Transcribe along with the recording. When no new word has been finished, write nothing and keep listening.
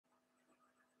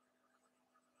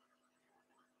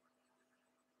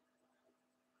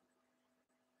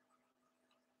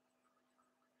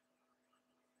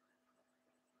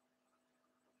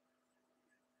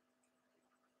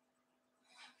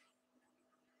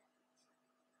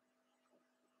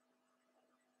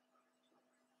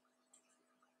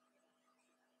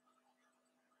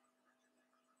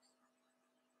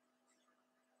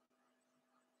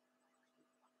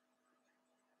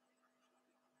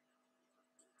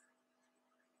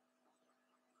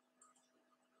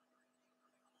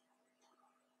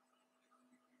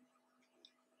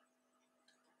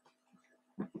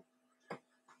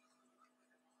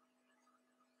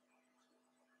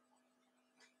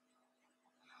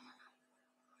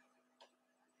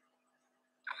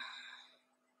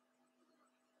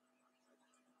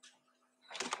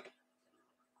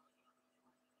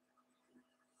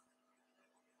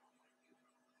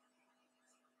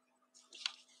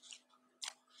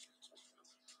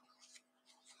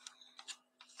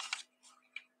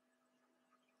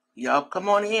Y'all come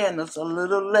on in. It's a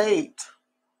little late,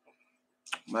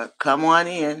 but come on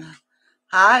in.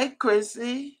 Hi,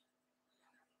 Chrissy.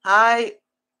 Hi,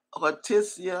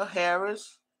 Hortensia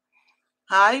Harris.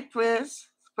 Hi, Prince.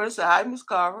 Prince say hi, Miss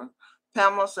Carver.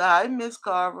 Pamela say hi, Miss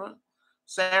Carver.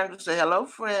 Sandra say hello,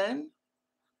 friend.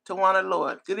 Tawana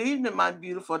Lord. Good evening, my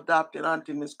beautiful adopted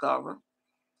auntie, Miss Carver.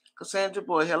 Cassandra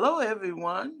Boy. Hello,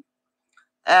 everyone.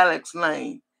 Alex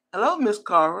Lane. Hello, Miss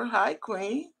Carver. Hi,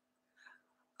 Queen.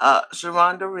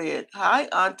 Sharonda Red. Hi,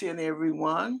 auntie and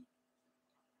everyone.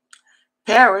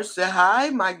 Paris said, hi,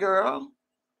 my girl.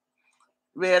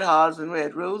 Red Hearts and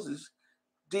Red Roses.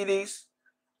 Dee Dee's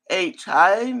H.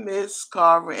 Hi, Miss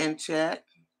Carver in chat.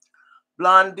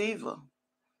 Blonde Diva.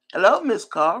 Hello, Miss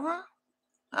Carver.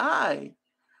 Hi.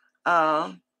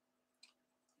 Um,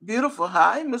 Beautiful.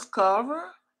 Hi, Miss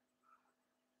Carver.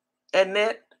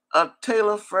 Annette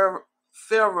Taylor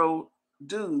Farrow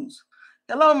Dews.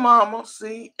 Hello, Mama.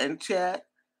 C and chat.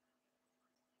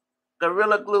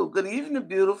 Gorilla Glue. Good evening,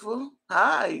 beautiful.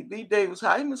 Hi, B. Davis.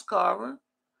 Hi, Miss Carver.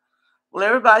 Will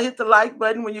everybody hit the like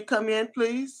button when you come in,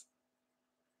 please?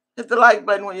 Hit the like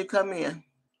button when you come in.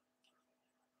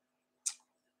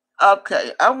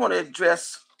 Okay, I want to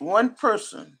address one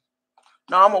person.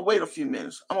 No, I'm gonna wait a few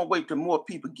minutes. I'm gonna wait till more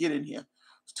people get in here.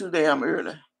 It's too damn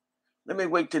early. Let me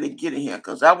wait till they get in here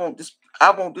because I want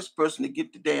this person to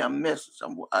get the damn message.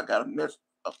 I got a mess.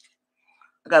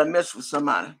 I got a mess with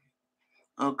somebody.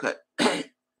 Okay.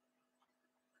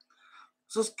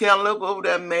 Sister Ken look over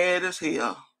there mad as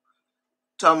hell.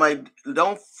 Talking about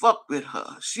don't fuck with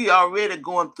her. She already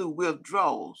going through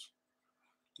withdrawals.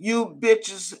 You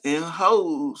bitches and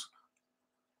hoes.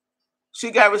 She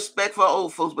got respect for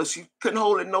old folks, but she couldn't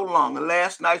hold it no longer.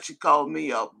 Last night she called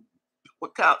me up.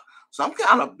 Some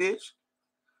kind of bitch.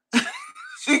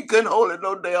 She couldn't hold it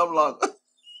no damn longer.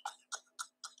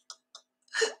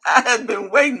 I had been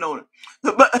waiting on it.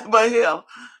 But hell,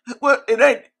 well, it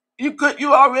ain't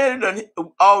you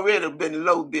already been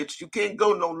low, bitch. You can't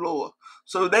go no lower.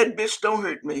 So that bitch don't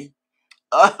hurt me.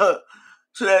 Uh,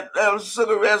 so that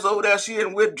cigarettes over there, she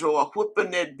in withdrawal,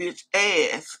 whooping that bitch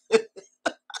ass.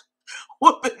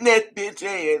 Whooping that bitch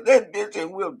ass. That bitch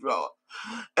in withdrawal.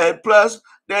 And plus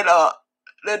that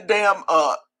damn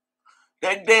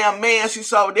that damn man she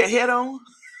saw with that head on,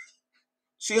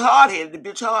 she hard headed, the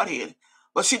bitch hard headed.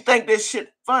 But she think that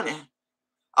shit funny.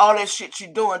 All that shit she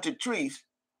doing to trees.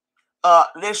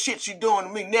 That shit she doing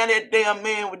to me. Now that damn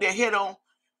man with that head on,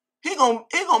 he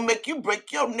gonna make you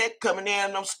break your neck coming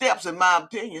down them steps, in my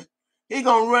opinion. He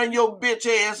gonna run your bitch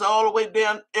ass all the way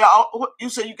down. You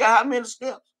say you got how many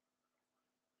steps?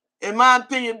 In my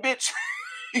opinion, bitch,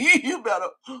 you better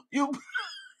you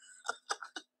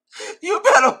you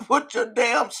better put your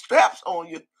damn straps on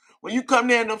you. When you come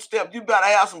down them steps, you better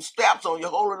have some straps on you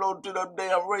holding on to them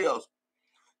damn rails.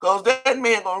 Cause that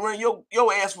man gonna run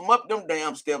your ass from up them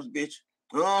damn steps, bitch.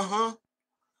 Uh-huh.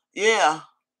 Yeah.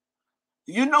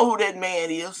 You know who that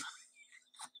man is.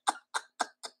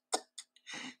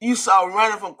 You saw him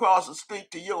running from across the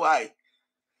street to your height.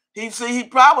 He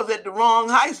probably was at the wrong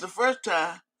heights the first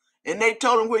time, and they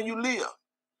told him where you live.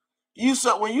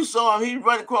 When you saw him, he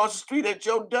run across the street at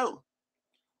your door,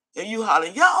 and you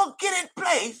hollering, "Y'all get in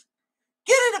place,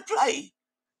 get into place."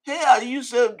 Hell, you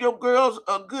said your girls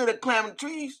are good at climbing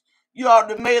trees. You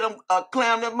already made them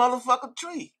climb that motherfucking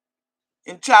tree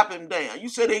and chop him down. You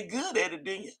said they good at it,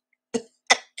 didn't you?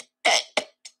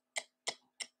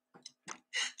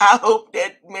 I hope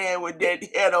that man with that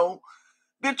head on.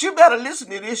 Bitch, you better listen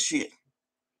to this shit.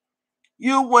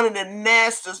 You one of the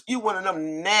nastiest, you one of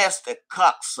them nasty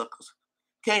cocksuckers.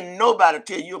 Can't nobody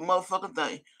tell you a motherfucking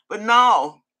thing. But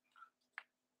no,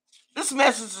 this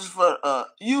message is for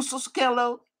you, Sister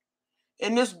Kello,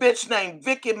 and this bitch named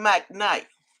Vicky McKnight.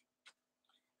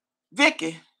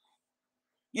 Vicky,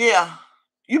 yeah,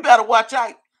 you better watch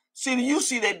out. You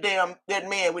see that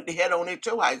man with the head on at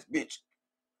your house, bitch.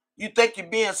 You think you're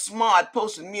being smart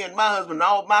posting me and my husband and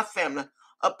all my family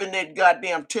up in that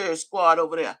goddamn terrorist squad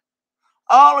over there.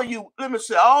 All of you, let me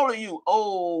say, all of you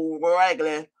old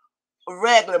regular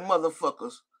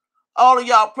motherfuckers. All of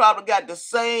y'all probably got the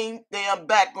same damn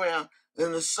background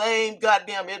and the same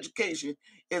goddamn education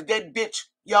as that bitch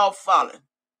y'all following.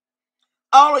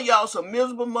 All of y'all some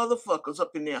miserable motherfuckers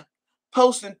up in there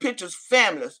posting pictures,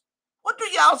 families. What do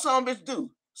y'all some bitch do?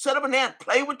 Sit up in there and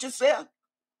play with yourself?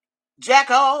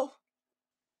 Jack off?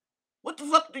 What the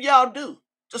fuck do y'all do?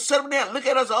 Just sit up there and look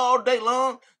at us all day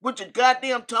long with your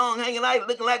goddamn tongue hanging out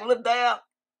looking like a little dab?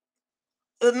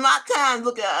 It's my time to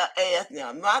look at our ass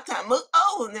now. My time. Look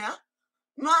over now.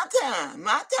 My time.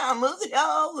 My time. Look at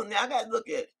y'all over now. I got to look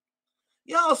at it.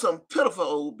 Y'all some pitiful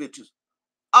old bitches.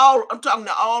 I'm talking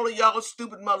to all of y'all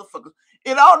stupid motherfuckers.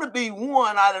 It ought to be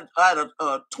one out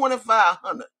of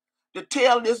 2,500 to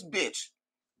tell this bitch,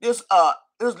 this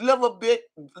this liver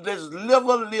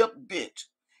lip bitch.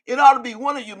 It ought to be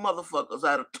one of you motherfuckers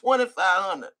out of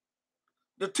 2,500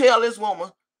 to tell this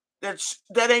woman that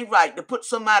ain't right, to put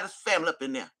somebody's family up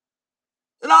in there.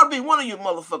 It ought to be one of you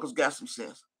motherfuckers got some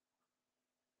sense.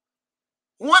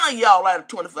 One of y'all out of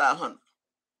 2,500.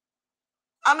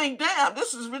 I mean, damn,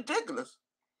 this is ridiculous.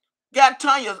 Got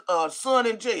Tanya's son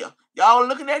in jail. Y'all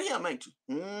looking at him, ain't you?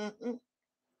 Mm-hmm.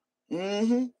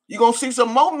 Mm-hmm. You gonna see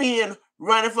some more men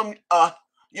running from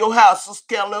your house,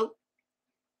 Sister Kello.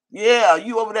 Yeah,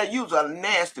 you over there, you's a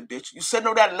nasty bitch. You sitting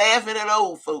over there laughing at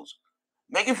old folks,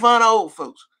 making fun of old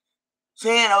folks,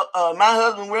 saying my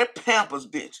husband wear Pampers,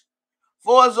 bitch.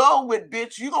 For it's over with,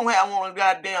 bitch, you gonna have one of the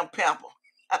goddamn Pampers.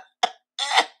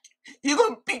 You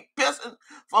gonna be pissing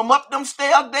from up them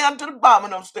stairs down to the bottom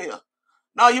of them stairs.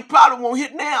 Now you probably won't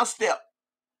hit down step.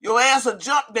 Your ass will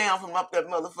jump down from up that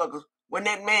motherfucker when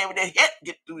that man with that hat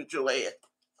get through with your ass.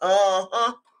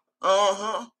 Uh-huh.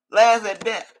 Uh-huh. Laugh at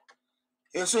that.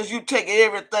 And since you take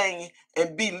everything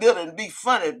and be little and be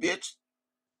funny, bitch.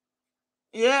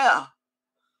 Yeah.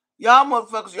 Y'all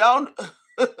motherfuckers, y'all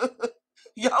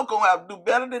y'all gonna have to do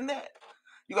better than that.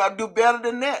 You gotta do better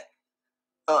than that.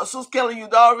 Sister Kelly,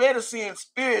 you'd already seeing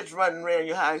spirits running around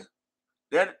your house.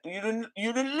 That you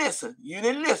didn't listen. You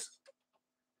didn't listen.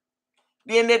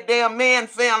 Then that damn man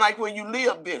found like where you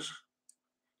live, bitch.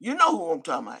 You know who I'm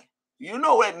talking about. You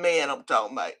know that man I'm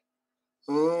talking about.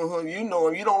 You know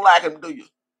him. You don't like him, do you?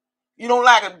 You don't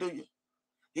like him, do you?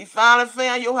 He finally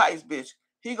found your house, bitch.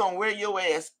 He gonna wear your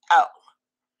ass out.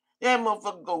 That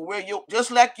motherfucker gonna wear your,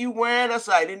 just like you wearing us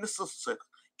out in the sister circle.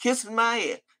 Kissing my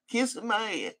head. Kissing my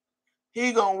head.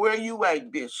 He gonna wear you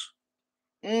out, bitch.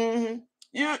 Mm-hmm.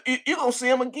 You gonna see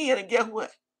him again, and guess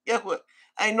what? Guess what?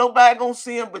 Ain't nobody gonna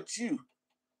see him but you.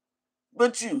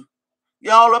 But you.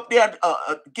 Y'all up there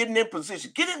getting in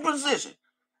position. Get in position.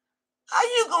 How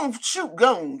you gonna shoot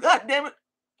gun? God damn it.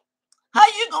 How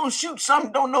you gonna shoot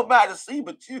something don't nobody see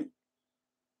but you?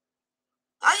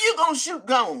 How you gonna shoot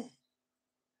gun?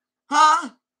 Huh?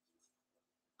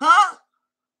 Huh?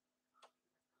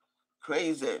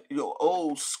 Crazy, your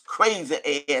old crazy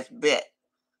ass bat.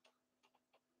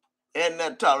 And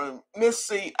that telling Miss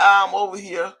C, I'm over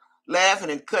here laughing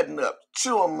and cutting up.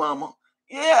 Chew 'em, mama.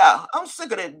 Yeah, I'm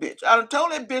sick of that bitch. I done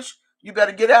told that bitch, you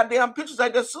better get out there on pictures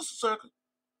like that sister circle.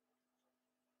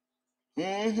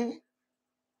 Mm-hmm.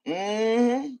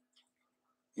 Mm-hmm.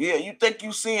 Yeah, you think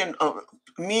you seeing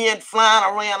men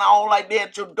flying around all like that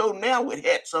at your door now with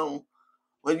hats on.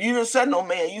 But you didn't say no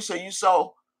man. You said you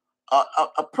saw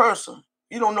a person.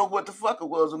 You don't know what the fuck it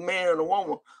was, a man or a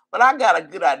woman. But I got a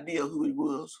good idea who he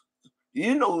was.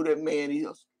 You know who that man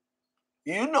is.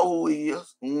 You know who he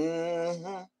is.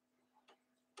 Mm-hmm.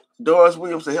 Doris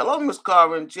Williams said, hello, Miss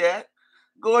Carver and Jack.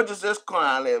 Gorgeous as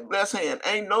crying there. Bless hand.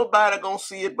 Ain't nobody gonna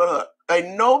see it but her.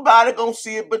 Ain't nobody gonna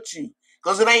see it but you.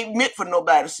 Because it ain't meant for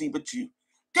nobody to see but you.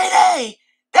 Day-Day.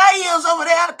 There he is over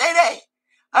there. Day-Day.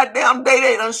 That damn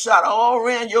Day-Day done shot all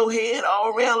around your head,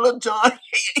 all around little John.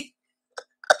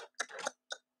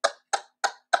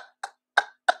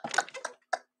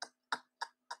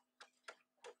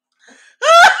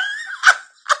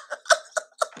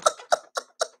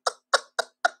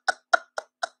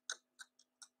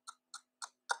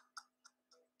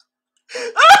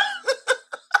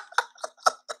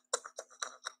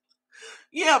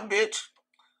 Yeah, bitch.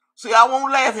 See, I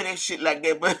won't laugh at that shit like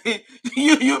that, but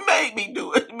you made me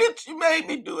do it, bitch. You made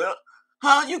me do it.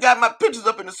 Huh? You got my pictures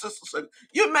up in the sister circle.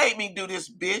 You made me do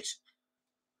this, bitch.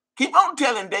 Keep on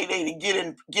telling Day-Day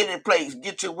to get in place,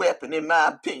 get your weapon, in my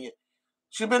opinion.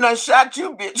 She been done shot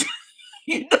you, bitch.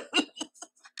 You know?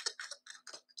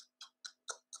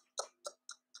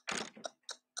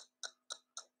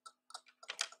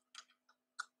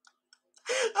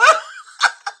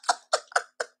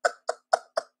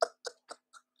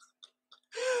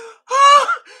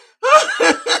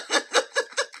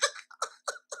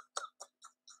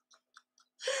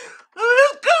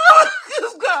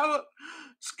 This guy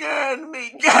scaring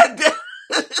me. Goddamn.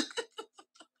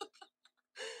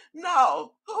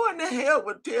 No, who in the hell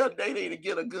would tell Day-Day to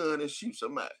get a gun and shoot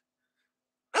somebody?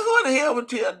 Who in the hell would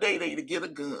tell Day-Day to get a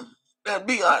gun? Now,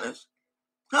 be honest.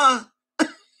 Huh?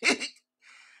 Honey,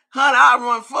 I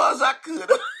run far as I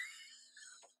could.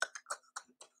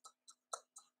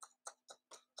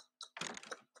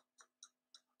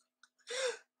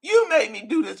 You made me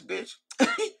do this, bitch.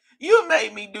 You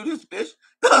made me do this, bitch.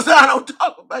 Because I don't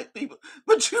talk about people.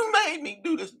 But you made me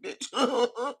do this, bitch.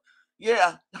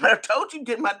 Yeah. I told you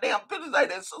get my damn pictures like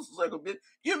that sister circle, bitch.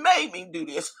 You made me do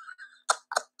this.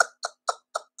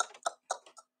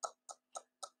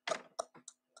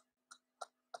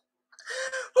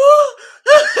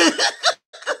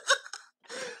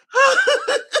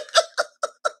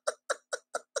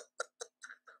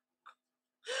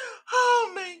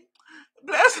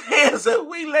 said,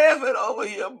 we laughing over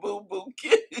here, boo-boo.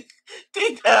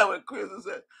 Tea time with Chris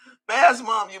said, Bass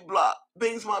mom, you blocked.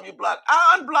 Beans mom, you blocked.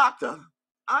 I unblocked her.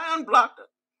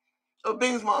 Oh,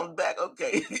 Beans mom's back.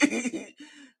 Okay.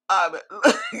 All right.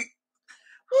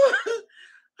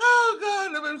 Oh,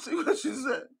 God. Let me see what she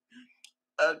said.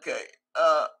 Okay.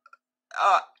 Uh,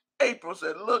 April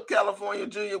said, look, California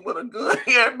Junior with a gun.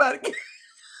 Everybody.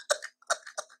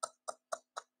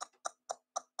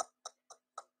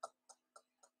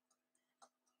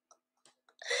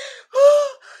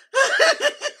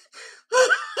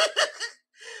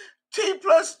 T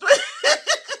plus 3.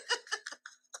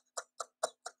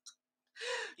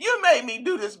 You made me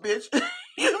do this, bitch.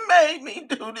 You made me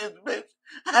do this, bitch.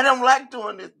 I don't like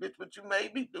doing this, bitch, but you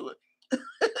made me do it.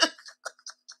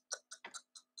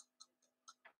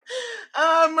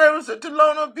 Mary said,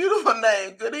 Talona, beautiful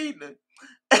name. Good evening.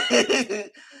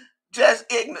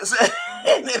 Just ignorance.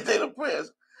 And then to the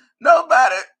press.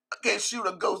 Nobody can shoot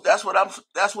a ghost. That's what I'm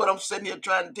sitting here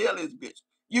trying to tell this bitch.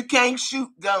 You can't shoot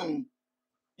gun.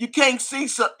 You can't see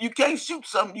something. You can't shoot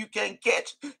something you can't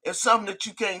catch. It's something that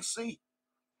you can't see.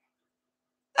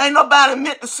 Ain't nobody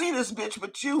meant to see this bitch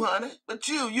but you, honey. But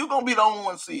you gonna be the only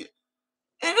one to see it.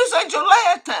 And this ain't your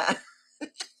last time.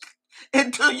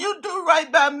 Until you do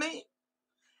right by me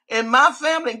and my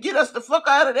family and get us the fuck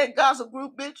out of that gossip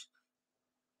group, bitch.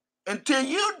 Until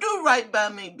you do right by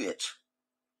me, bitch.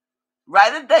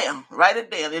 Write it down. Write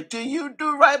it down. Until you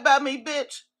do right by me,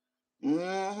 bitch.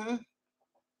 Mm-hmm.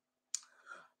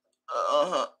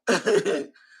 Uh-huh.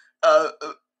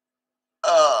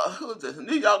 Who's this?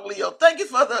 New York Leo. Thank you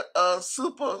for the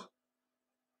super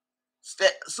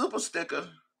sticker.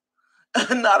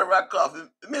 Not a rock coffee.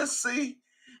 Miss C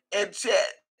and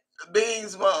chat.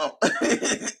 Beans mom.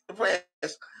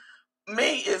 Press.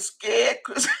 Me is scared.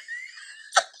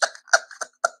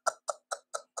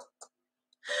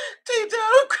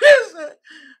 T-Town Chris.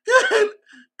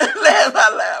 Laugh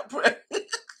out loud, Press.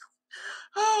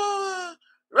 Oh,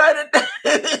 write it down.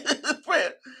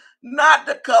 Press. Not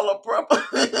the color purple.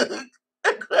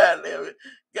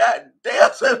 God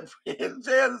damn,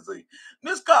 Jealousy.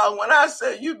 Miss Carl, when I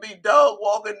say you be dog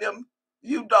walking them,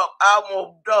 you dog, I'm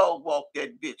gonna dog walk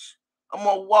that bitch. I'm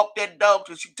gonna walk that dog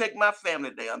till she take my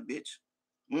family down, bitch.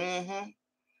 Mm-hmm.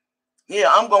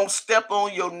 Yeah, I'm gonna step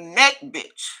on your neck,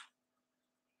 bitch.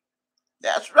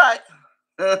 That's right.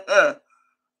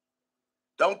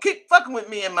 Don't keep fucking with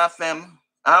me and my family.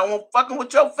 I don't want fucking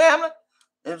with your family,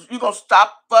 and you gonna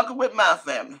stop fucking with my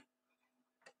family.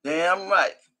 Damn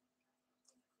right.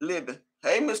 Living.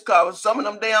 Hey, Miss Carver, some of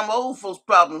them damn old folks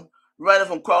problem running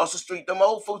from across the street. Them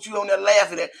old folks you on there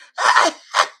laughing at.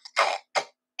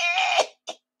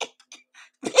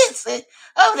 Pissy.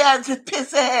 Oh, that's a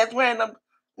pissy ass wearing them.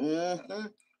 Mm-hmm.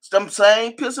 Some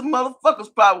same pissy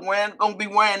motherfuckers probably gonna be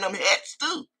wearing them hats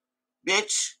too,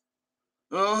 bitch.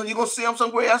 You gonna see them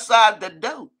somewhere outside the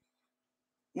door.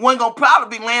 One gonna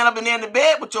probably be laying up in there in the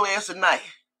bed with your ass at night.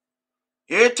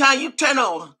 Every time you turn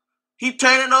over, he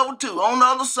turning over too on the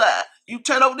other side. You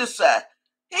turn over this side.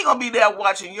 He gonna be there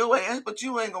watching your ass, but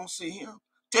you ain't gonna see him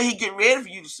till he get ready for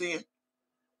you to see him.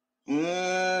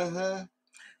 Mm-hmm.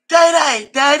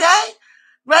 Day,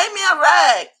 write me a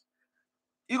rag.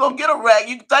 You gonna get a rag.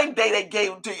 You think Day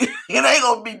gave it to you. It ain't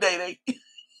gonna be Day.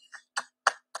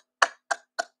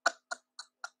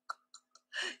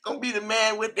 Gonna be the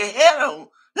man with the head on.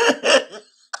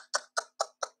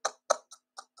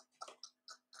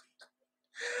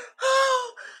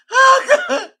 Oh,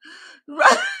 God.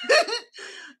 Right.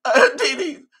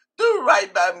 Dee, do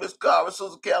right by Miss Carver,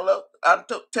 Susan Keller.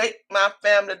 Take my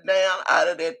family down out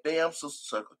of that damn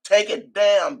circle. Take it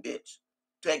down, bitch.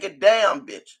 Take it down,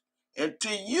 bitch.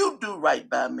 Until you do right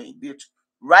by me, bitch.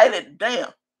 Write it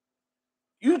down.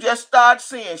 You just start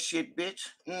seeing shit, bitch.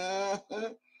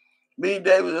 Mm-hmm. Me and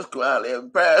David just quiet there.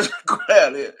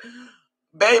 Quiet there.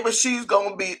 Baby, she's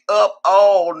gonna be up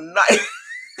all night.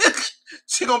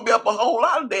 She gonna be up a whole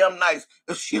lot of damn nights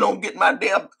if she don't get my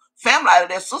damn family out of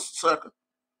that sister circle.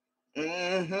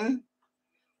 Mm-hmm.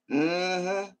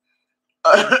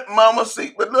 Mm-hmm. Mama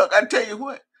see, but look, I tell you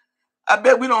what, I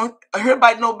bet we don't hear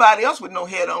about nobody else with no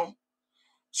head on.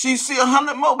 She see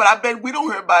 100 more, but I bet we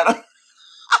don't hear about her.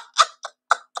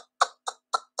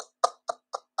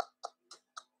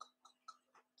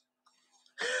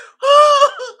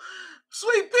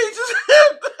 Sweet peaches.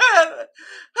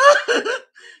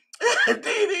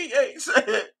 DD8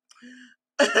 said,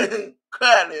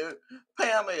 Crying,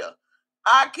 Pamela,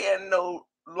 I can no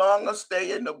longer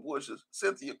stay in the bushes.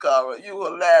 Cynthia Carver, you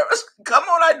hilarious. Come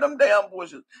on out them damn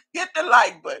bushes. Hit the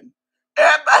like button.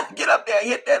 Everybody get up there and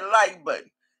hit that like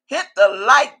button. Hit the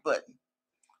like button.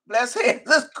 Let's hit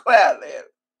this crowd there.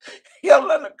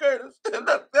 Yolanda Curtis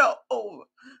that fell over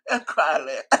and cried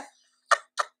laugh.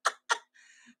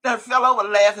 That fell over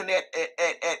laughing at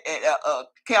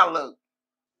Cantaloupe.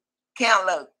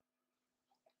 Cantaloupe.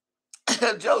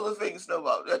 Josephine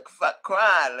Snowball. That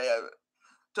crying laughing.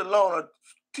 To Lorna,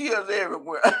 tears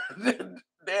everywhere.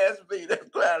 There's me, that's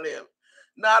crying laughing.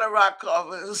 Not a rock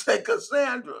coffin. Say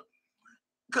Cassandra.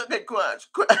 Cookie Crunch.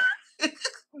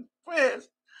 Prince.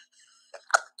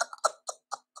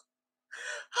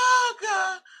 Oh,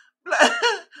 God.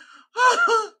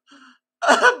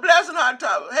 Blessing on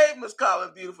top. Hey, Miss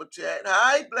Carver, beautiful chat.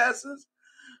 Hi, blessings.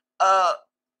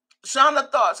 Shonda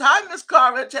Thoughts. Hi, Miss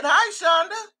Carver. Chat. Hi,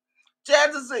 Shonda.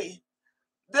 Jazzy Z.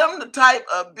 Them the type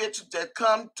of bitches that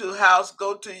come to house,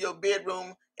 go to your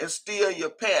bedroom, and steal your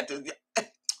panties.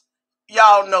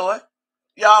 Y'all know it.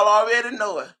 Y'all already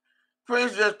know it.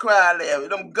 Prince just cried there.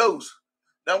 Them ghosts.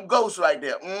 Them ghosts right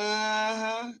there.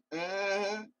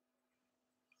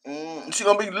 She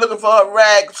gonna be looking for her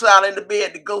rag out in the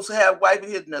bed. The ghost will have wiping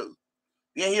his nose.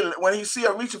 Then when he see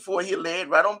her reaching for it, he'll lay it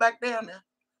right on back down there.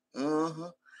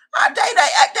 I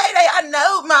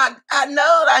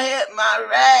know I had my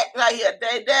rag right here.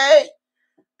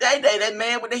 Day, that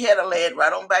man with the head lay it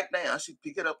right on back down. She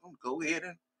pick it up and go ahead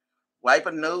and wipe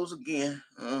her nose again.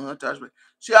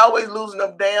 She always losing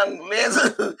them damn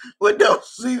lenses with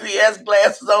those CVS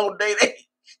glasses on. Day.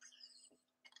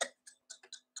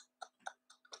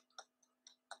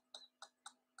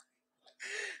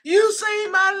 You see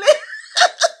my lens?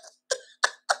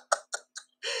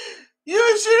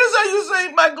 You should say you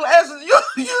see my glasses. You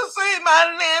see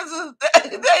my lenses.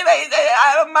 They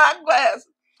out of my glasses.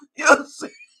 You see.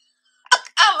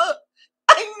 I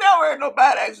ain't never heard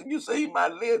nobody ask you see my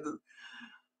lenses.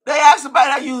 They ask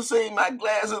about how you see my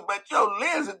glasses, but your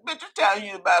lenses, bitch, you telling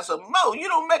you about some more. You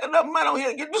don't make enough money on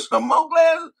here to get you some more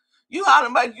glasses. You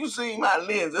hollering about you see my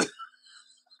lenses.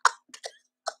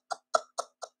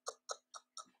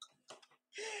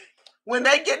 When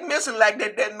they get missing like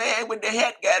that, that man with the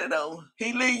hat got it on.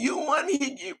 He leave you one,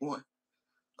 he get one.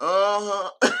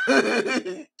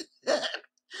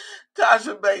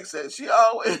 Tasha Banks said she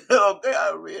always okay.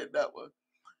 I read that one.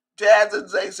 Jazz and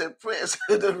Zay said Prince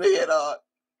the red art.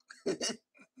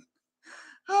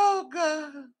 Oh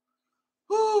God.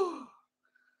 Whew.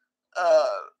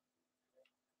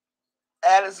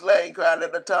 Alice Lane cried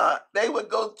at the time. They would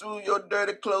go through your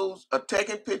dirty clothes or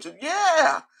taking pictures.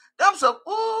 Yeah. Them some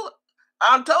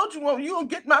I told you when you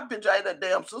don't get my picture out of that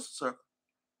damn sister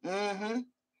circle.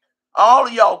 All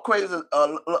of y'all crazy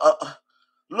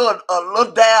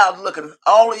little Dad looking.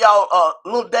 All of y'all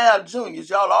little Dad juniors,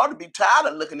 y'all ought to be tired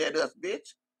of looking at us,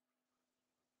 bitch.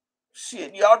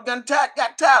 Shit, y'all got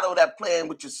tired of that playing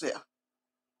with yourself.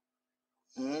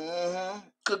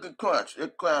 Cookie Crunch,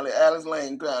 Crowley, Alice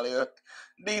Lane, Crowley,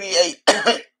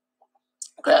 DD8,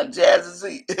 Crowley, Jazzy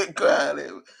Z, Crowley,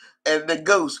 and the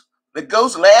ghost. The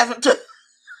ghost laughing too.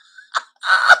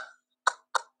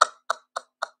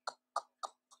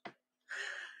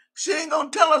 She ain't gonna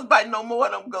tell us about no more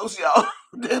of them ghosts, y'all.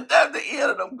 That's the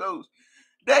end of them ghosts.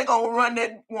 They gonna run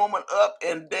that woman up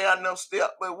and down them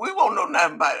steps, but we won't know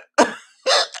nothing about it.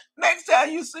 Next time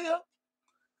you see her,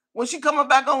 when she coming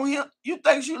back on here, you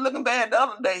think she looking bad the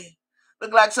other day.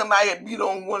 Look like somebody had beat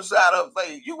on one side of her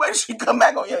face. You wait till she come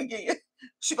back on here again.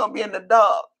 She gonna be in the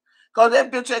dark. Cause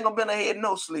that bitch ain't gonna be in her head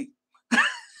no sleep.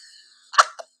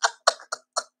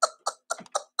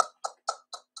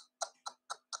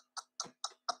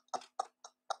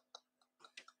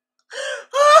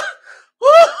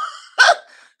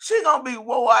 She gonna be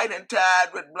white and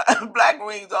tied with black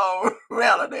rings all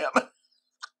around her damn.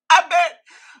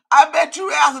 I bet you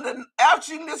after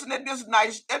she listen to this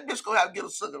night, that bitch gonna have to get a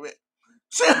cigarette.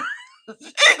 She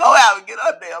ain't gonna have to get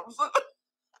her damn cigarette.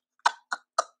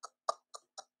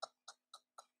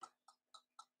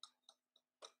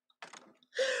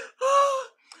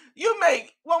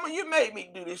 You made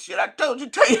me do this shit. I told you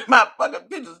take my fucking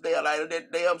pictures down out of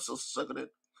that damn cigarette.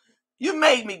 You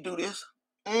made me do this.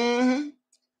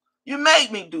 You made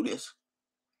me do this.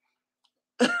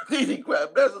 PD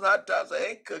crap. That's what hot toss. I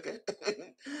ain't cooking.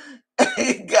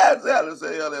 Guys, Alice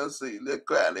LLC. Let's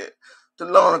cry there. To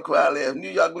Lorna cry there. New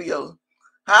York Leo.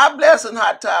 Hi, blessing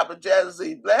hot top and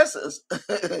Jazzy. Blessings.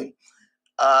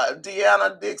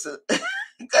 Deanna Dixon.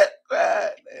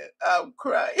 Cried. I'm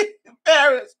crying.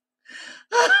 Paris.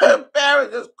 Paris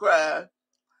just cried.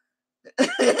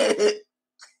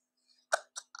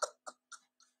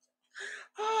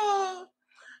 Oh,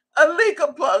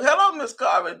 Alika Pug. Hello, Miss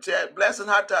Carver chat. Blessing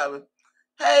hot top.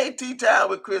 Hey, Tea Time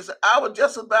with Chris. I was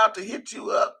just about to hit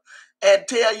you up and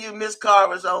tell you Miss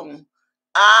Carver's on.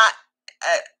 I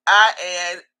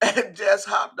just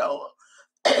hopped on.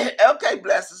 Okay,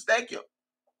 blessings. Thank you.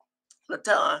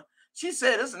 Latan. She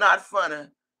said it's not funny.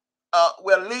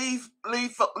 Well, leave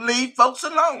folks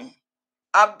alone.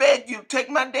 I beg you, take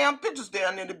my damn pictures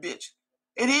down in the bitch.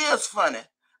 It is funny.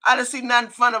 I didn't see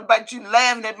nothing funny about you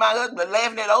laughing at my husband,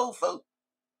 laughing at old folks.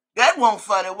 That wasn't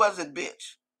funny, was it,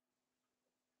 bitch?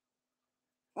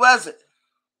 Was it?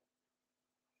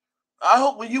 I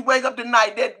hope when you wake up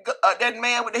tonight, that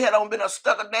man with the head on been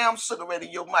stuck a damn cigarette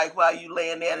in your mouth while you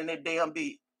laying there in that damn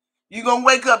bed. You gonna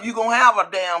wake up, you gonna have a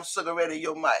damn cigarette in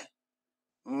your mouth.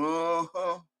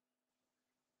 Uh-huh.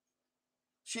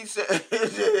 She said,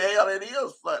 hell, it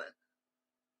is funny.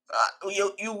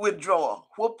 You withdraw,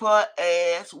 whoop her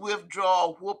ass,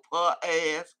 withdraw, whoop her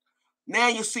ass. Now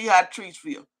you see how trees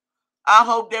feel. I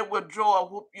hope that withdrawal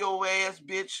whoop your ass,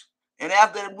 bitch. And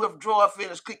after that withdrawal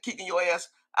finish kicking your ass,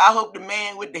 I hope the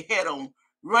man with the head on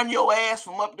run your ass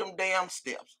from up them damn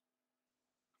steps.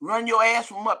 Run your ass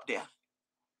from up there.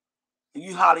 And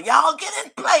you holler, y'all get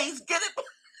in place, get it.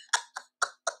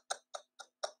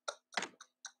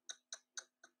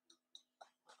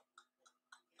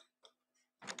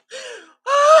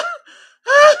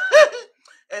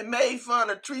 And made fun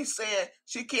of Tree saying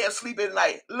she can't sleep at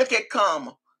night. Look at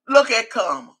Karma. Look at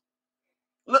Karma.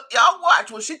 Look, y'all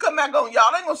watch. When she come back on,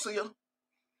 y'all ain't gonna see her.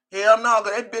 Hell no,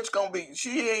 cause that bitch gonna be,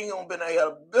 she ain't gonna be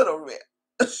a bit of red.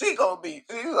 She gonna be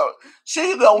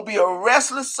a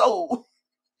restless soul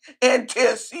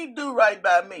until she do right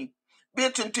by me.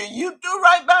 Bitch, until you do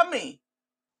right by me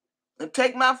and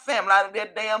take my family out of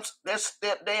that damn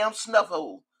snuff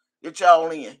hole that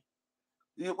y'all in.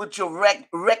 With your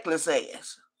reckless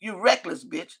ass. You reckless,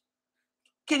 bitch.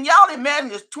 Can y'all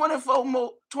imagine it's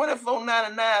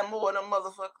 24.99 more of them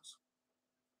motherfuckers?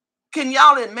 Can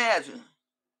y'all imagine?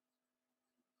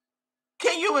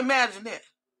 Can you imagine that?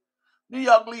 New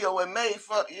York Leo and made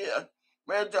fun. Yeah,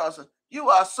 Mary Johnson. You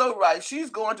are so right. She's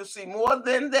going to see more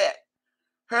than that.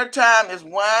 Her time is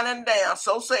winding down.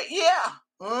 So say, yeah.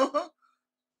 Uh-huh.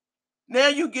 Now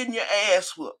you getting your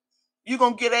ass whooped. You're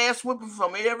going to get ass whooping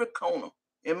from every corner,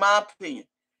 in my opinion.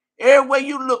 Everywhere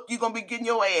you look, you're going to be getting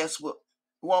your ass whooped,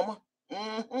 woman.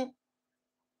 Mm-hmm.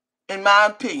 In my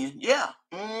opinion, yeah.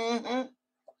 Mm-hmm.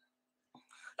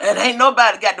 And ain't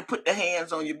nobody got to put their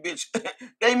hands on you, bitch.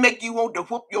 They make you want to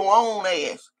whoop your own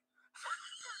ass.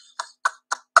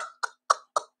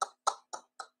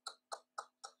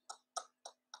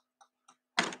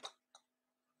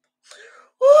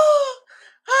 Oh,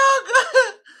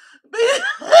 God.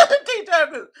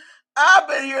 T-Tucker, I've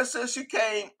been here since she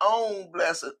came on,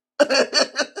 bless her.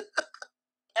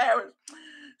 Aaron,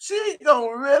 she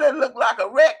gonna really look like a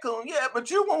raccoon, yeah,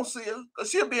 but you won't see her because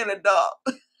she'll be in the dark.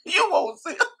 You won't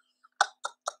see her.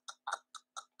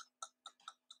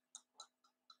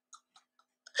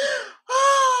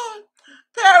 Oh,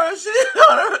 Paris, she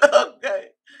gonna, okay.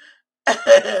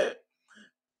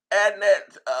 And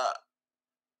that,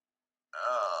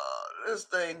 this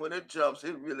thing, when it jumps,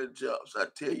 it really jumps. I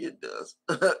tell you, it does.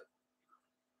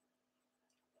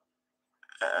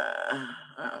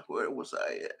 Where was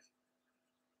I at?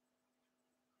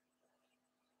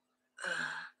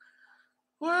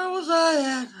 Where was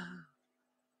I at?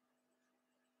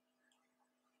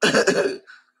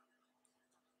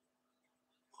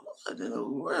 I didn't know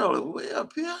where way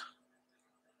up here.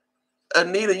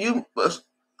 Anita, you must.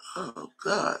 Oh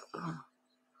God!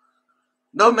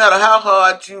 No matter how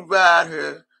hard you ride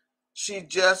her, she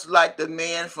just like the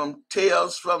man from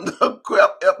Tales from the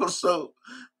Crypt episode.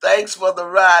 Thanks for the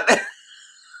ride.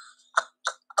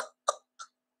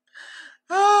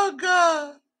 Oh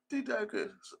God!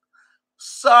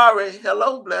 Sorry.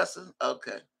 Hello, blessing.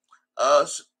 Okay. Uh,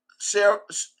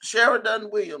 Sheridan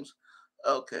Williams.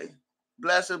 Okay.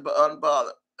 Blessed but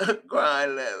unbothered.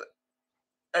 Grind laughing.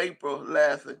 April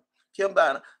laughing. Kim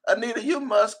Bonner. Anita, you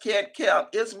must can't count.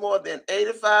 It's more than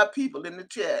 85 people in the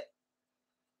chat.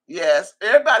 Yes.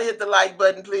 Everybody hit the like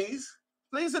button, please.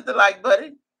 Please hit the like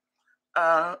button.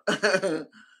 Uh,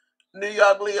 New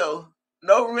York Leo.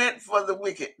 No rent for the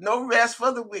wicked. No rest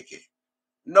for the wicked.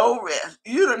 No rest.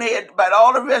 You done had about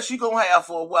all the rest you gonna have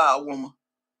for a while, woman.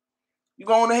 You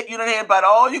done had about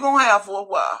all you gonna have for a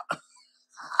while.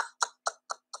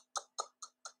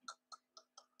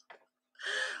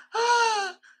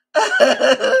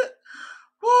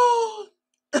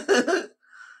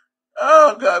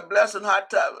 Oh God, bless and hot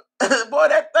topic. Boy,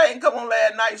 that thing come on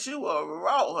last night. She was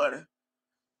raw, honey.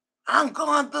 I'm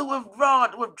going through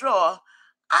withdrawal.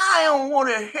 I don't want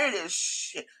to hear this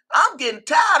shit. I'm getting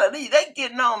tired of these. They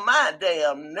getting on my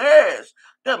damn nerves.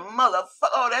 The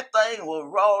motherfucker, oh, that thing was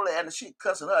raw and she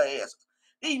cussing her ass.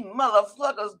 These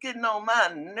motherfuckers getting on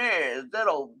my nerves. That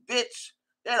old bitch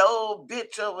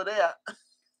over there.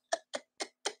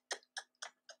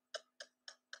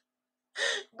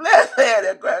 Yeah,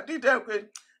 that crap. T-Town Chris.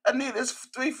 I need this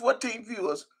 314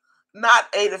 viewers, not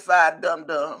 85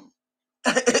 dum-dum.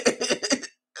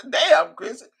 Damn,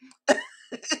 Chris.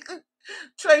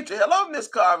 Tracy, hello, Miss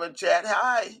Carver chat.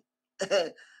 Hi.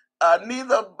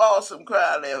 Neither Boston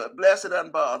crying ever. Blessed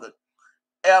unbothered.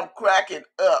 Am cracking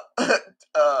up.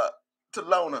 To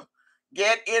Lona.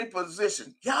 Get in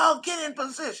position. Y'all get in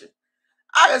position.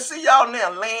 I can see y'all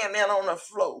now laying down on the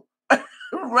floor,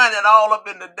 running all up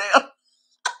in the damn.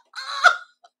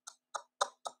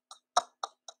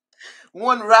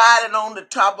 One riding on the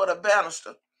top of the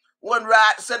banister. One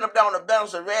ride sitting up down on the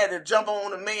banister ready to jump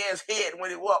on the man's head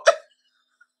when he walked.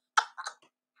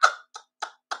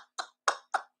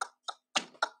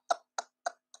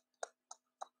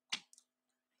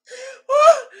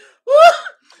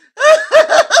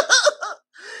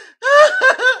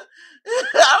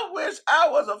 I wish I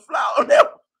was a fly on that.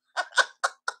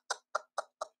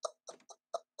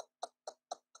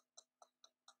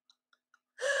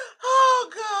 Oh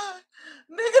God,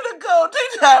 nigga, to go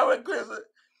T-Town with Chris.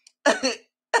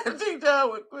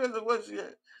 T-Town with Chris. What she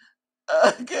at?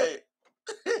 Okay.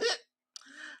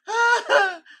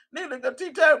 Nigga, go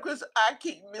T-Town with Chris. I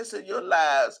keep missing your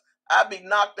lives. I be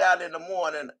knocked out in the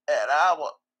morning at hour,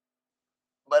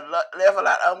 but left a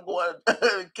lot. I'm going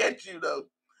to catch you though.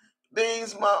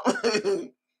 Beans, mom.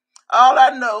 All I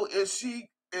know is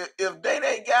if they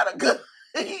ain't got a gun,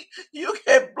 you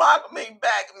can block me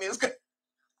back, Miss. Beans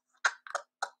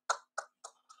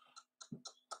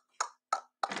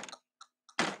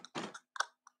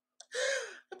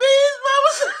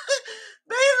mama,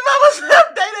 Beans mama said if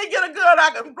they didn't get a gun, I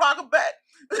can block her back.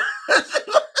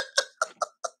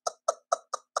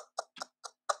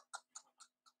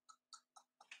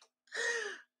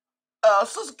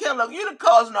 Sister Kellogg, you the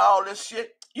causing all this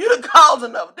shit. You the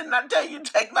causing of it. Didn't I tell you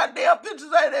to take my damn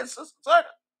pictures out of that, Sister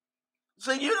Circle?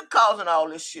 So you the causing all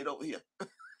this shit over here.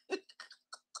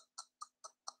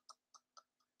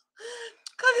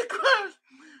 Cookie Crunch.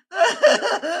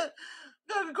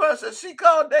 Cookie Crunch said she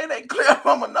called Day clear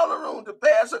from another room to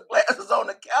pass her glasses on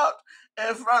the couch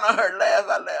in front of her. Laugh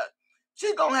out loud.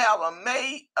 She gonna have a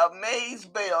maze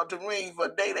bell to ring for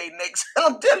Day next.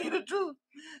 I'm telling you the truth.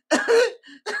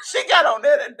 She got on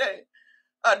there that day.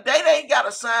 Day got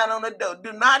a sign on the door.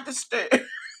 Do not disturb.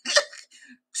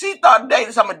 She thought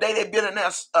some Day been in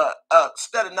there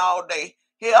studying all day.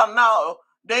 Hell no.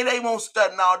 Day won't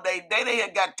studying all day. Day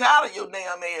had got tired of your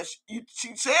damn ass.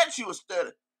 She said she was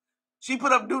studying. She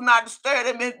put up do not disturb.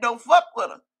 That meant don't fuck with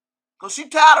her. Because she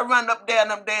tired of running up down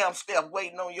them damn steps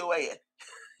waiting on your ass.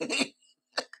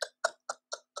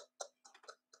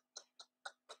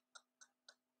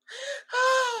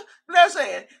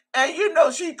 Listen, and you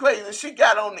know she crazy. She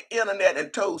got on the internet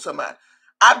and told somebody.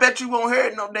 I bet you won't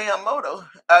hear no damn moto.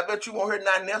 I bet you won't hear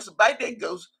nothing else about that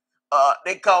ghost.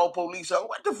 They call police on.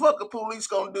 What the fuck are police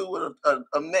gonna do with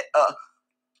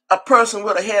a person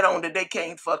with a head on that they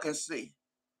can't fucking see?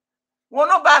 Well,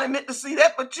 nobody meant to see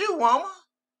that but you, woman.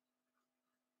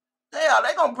 Hell,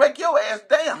 they gonna break your ass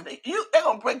down. They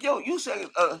gonna break you say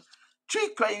tree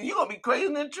crazy. You gonna be crazy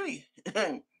in the tree.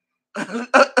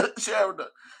 Sheridan,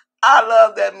 I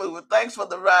love that movie. Thanks for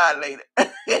the ride, lady.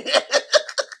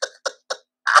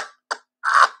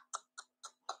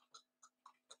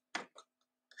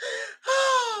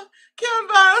 Kevin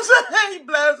Byron said, hey,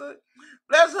 blessed.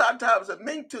 Blessed hot tops and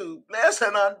me too. Blessed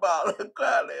and unbothered.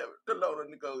 Cry level. The Lord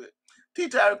to go with.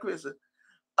 T-Tyler Christian.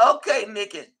 Okay,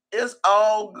 Nikki. It's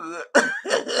all good.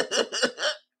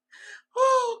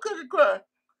 Oh, couldn't cry.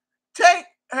 Take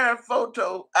her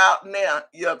photo out now,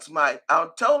 Yucks Mike.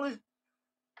 I'm totally,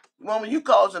 woman, you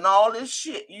causing all this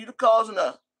shit. You the causing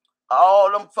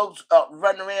all them folks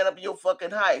running around up your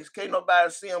fucking heights. Can't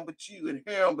nobody see them but you and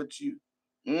hear them but you.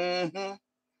 Mm-hmm.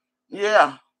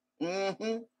 Yeah.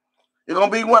 Mm-hmm. It's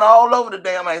gonna be one all over the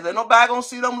damn house. Ain't nobody gonna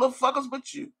see them little fuckers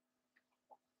but you.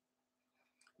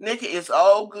 Nikki, it's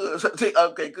all good.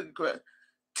 Okay, good crap.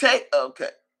 Okay.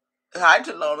 Hi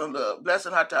to Lona Love.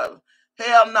 Blessing her time.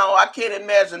 Hell no, I can't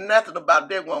imagine nothing about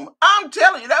that woman. I'm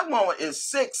telling you, that woman is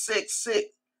sick, sick, sick.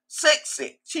 Sick,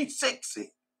 sick. She's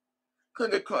sexy.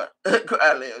 Cookie cry.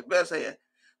 Best hand.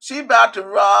 She about to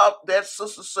rob that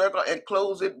sister circle and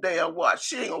close it down. Watch.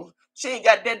 She ain't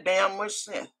got that damn much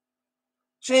sense.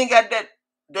 She ain't got that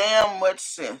damn much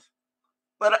sense.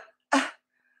 But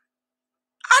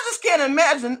I just can't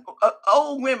imagine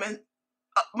old women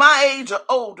my age or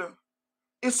older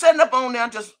is sitting on there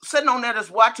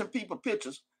just watching people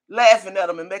pictures, laughing at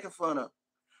them and making fun of them.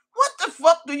 What the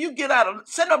fuck do you get out of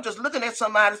sitting up just looking at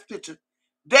somebody's picture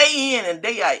day in and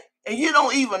day out, and you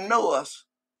don't even know us?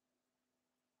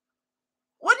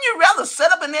 Wouldn't you rather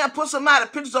sit up in there and put somebody's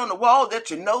pictures on the wall that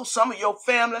you know, some of your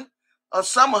family, or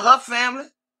some of her family.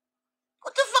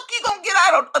 What the fuck you gonna get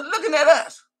out of looking at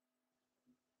us?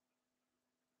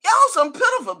 Y'all some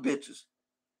pitiful bitches.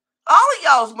 All of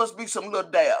y'all must be some little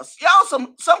dads. Y'all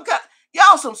some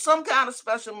kind of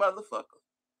special motherfucker.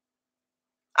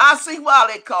 I see why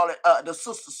they call it the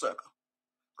sister circle.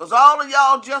 Because all of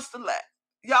y'all just alike.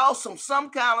 Y'all some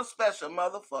kind of special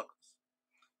motherfuckers.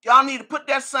 Y'all need to put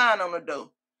that sign on the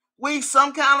door. We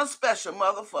some kind of special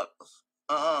motherfuckers.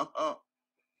 Uh-huh.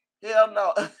 Hell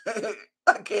no.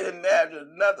 I can't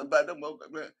imagine nothing about them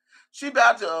motherfuckers. She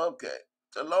about to, okay.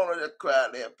 Talona just cried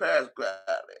there. Paris cried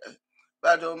there.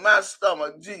 About to my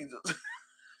stomach, Jesus.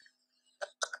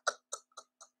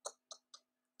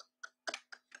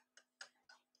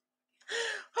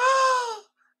 Oh,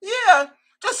 yeah.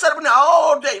 Just sit up there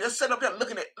all day. Just sit up there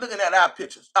looking at our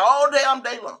pictures. All day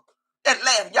long. And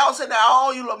laughing. Y'all sit there,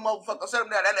 all you little motherfuckers sit up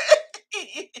there.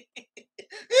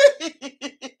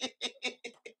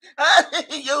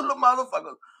 You little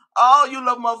motherfuckers. All you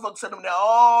little motherfuckers sit up there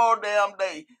all damn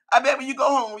day. I bet when you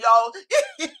go home, y'all.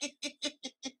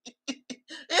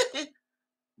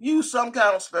 You some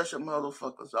kind of special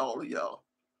motherfuckers, all of y'all.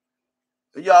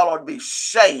 Y'all ought to be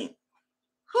shamed.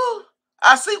 Whew.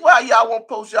 I see why y'all won't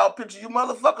post y'all pictures. You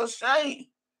motherfuckers shame.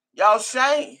 Y'all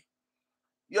shame.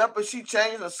 Yep, but she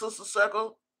changed the sister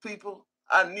circle, people.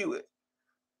 I knew it.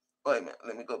 Wait a minute.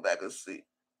 Let me go back and see.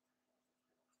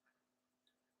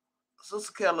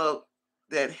 Sister Keller,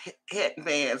 that head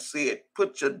man said,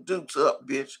 put your dukes up,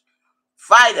 bitch.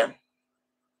 Fight him.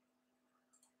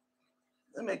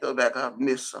 Let me go back. I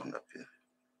missed something up here.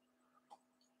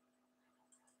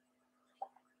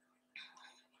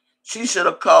 She should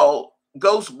have called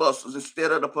Ghostbusters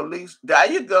instead of the police.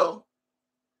 There you go.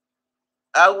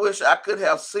 I wish I could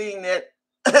have seen that.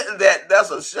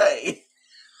 That's a shame.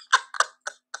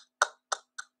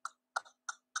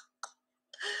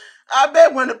 I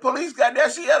bet when the police got there,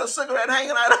 she had a cigarette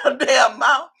hanging out of her damn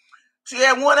mouth. She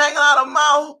had one hanging out of her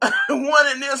mouth, one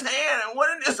in this hand, and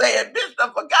one in this hand. Bitch, I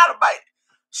forgot about it.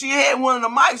 She had one in the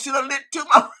mic. She done lit two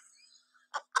more.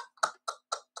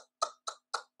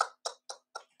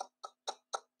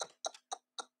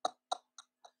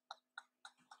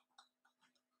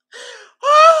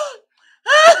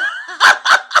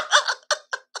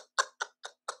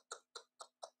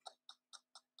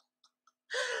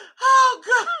 Oh,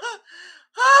 God.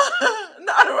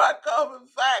 Not a rock common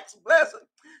facts. Blessing.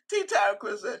 Tea-time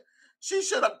Chris said, she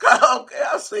should have called. Okay,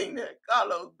 I've seen that.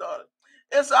 Carlos' daughter.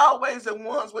 It's always the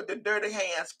ones with the dirty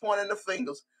hands pointing the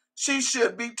fingers. She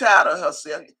should be tired of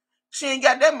herself. She ain't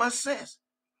got that much sense.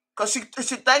 Because she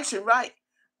thinks she's right.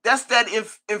 That's that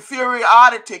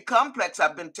inferiority complex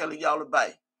I've been telling y'all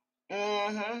about.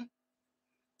 Mm-hmm.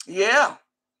 Yeah.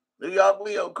 The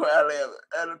ugly old crowd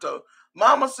editor.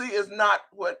 Mama C is not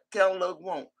what Kellogg's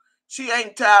want. She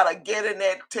ain't tired of getting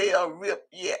that tail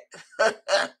ripped yet.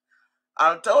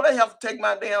 I told her I have to take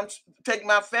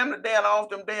my family down off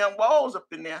them damn walls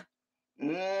up in there.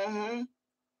 Mm-hmm.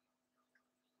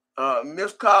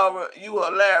 Miss Carver, you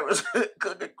are hilarious.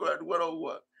 Cooking crud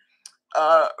 101.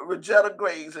 Regetta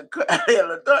Graves and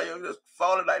Latoya just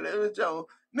falling like that. Jones.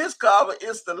 Miss Carver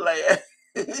is the last.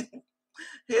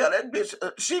 Hell, that bitch,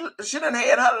 she done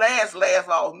had her last laugh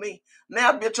off me.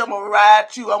 Now, bitch, I'm gonna ride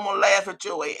you. I'm gonna laugh at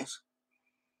your ass.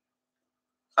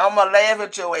 I'm gonna laugh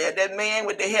at your ass. That man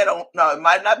with the head on, no, it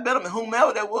might not be him.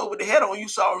 Whomever that was with the head on, you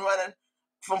saw him running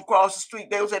from across the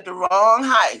street. They was at the wrong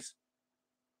house.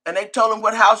 And they told him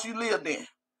what house you lived in.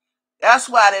 That's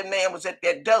why that man was at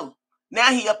that door. Now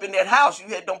he up in that house. You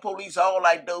had them police all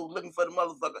like those looking for the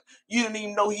motherfucker. You didn't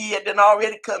even know he had done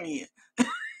already come in.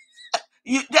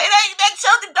 They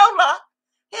showed the door lock.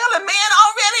 Hell, the man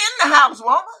already in the house,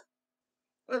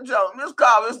 woman. Joe, Miss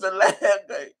Carver is the last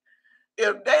day.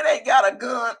 If they ain't got a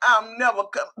gun, I'm never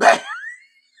coming back.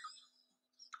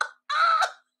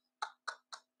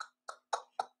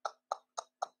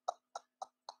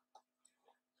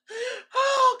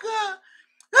 Oh, God.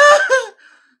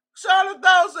 Charlotte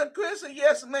Dawson, Chris said,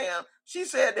 yes, ma'am. She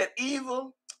said that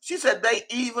evil. She said they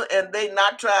evil and they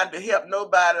not trying to help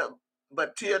nobody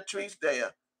but tear trees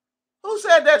there. Who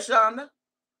said that, Shonda?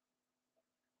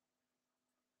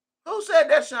 Who said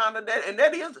that, Shonda? And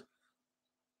that is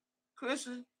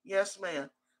Chrissy? Yes, ma'am.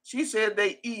 She said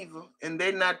they evil and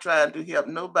they not trying to help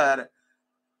nobody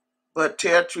but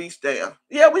tear trees down.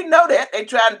 Yeah, we know that. They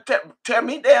trying to tear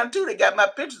me down too. They got my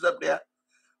pictures up there.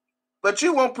 But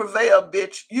you won't prevail,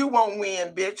 bitch. You won't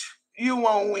win, bitch. You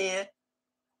won't win.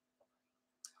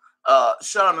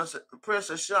 Shauna,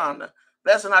 Princess Shauna.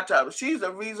 That's not topic. She's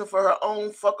the reason for her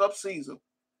own fuck up season.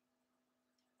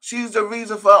 She's the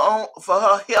reason for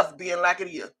her health being like it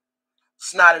is.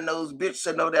 Snotty nosed bitch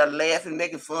sitting over there laughing,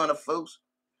 making fun of folks.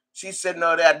 She's sitting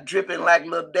over there dripping like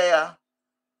little Dare.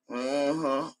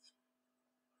 Mm-hmm.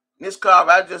 Miss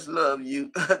Carver, I just love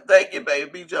you. Thank you,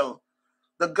 baby. Joe.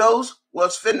 The ghost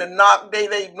was finna knock Day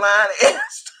blind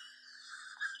ass.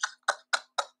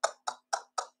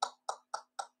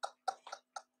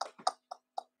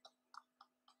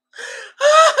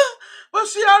 But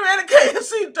she already can't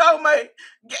see talking about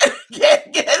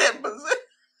get in position.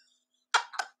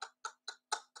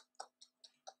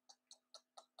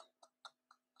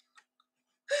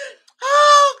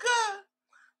 Oh God.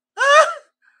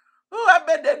 Oh, I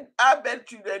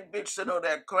bet you that bitch sitting on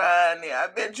there crying there. I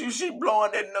bet you she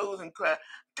blowing that nose and crying.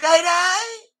 Day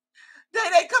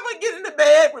Day, come and get in the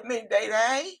bed with me,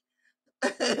 Day.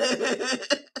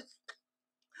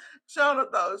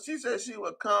 Shauna thought she said she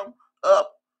would come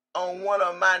up on one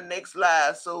of my next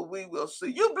lives, so we will see.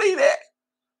 You believe that?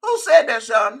 Who said that,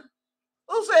 Shauna?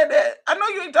 Who said that? I know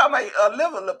you ain't talking about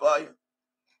liver lip, are you?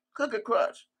 Cookie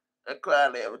Crunch. That cry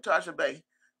there, Tasha Bay.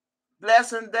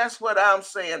 Blessing, that's what I'm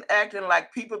saying. Acting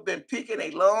like people been picking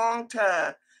a long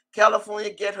time.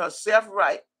 California get herself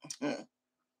right.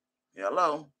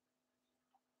 Hello.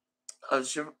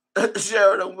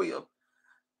 Sheridan Will.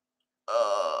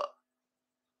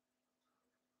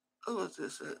 Who is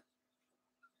this?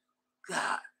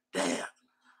 God damn.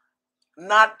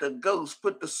 Not the ghost.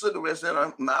 Put the cigarettes in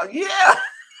her mouth. Yeah.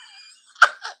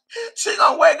 She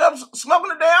gonna wake up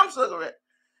smoking a damn cigarette.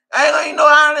 I ain't gonna know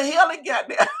how the hell it got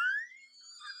there.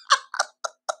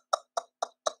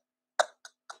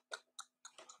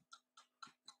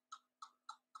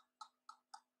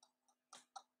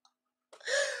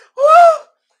 Woo!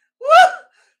 Woo!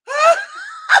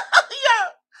 Yeah.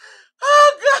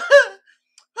 Oh God.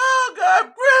 Oh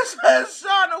God. Princess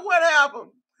Shauna, what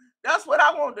happened? That's what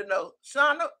I wanted to know.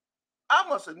 Shauna, I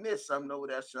must have missed something over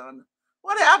there, Shauna.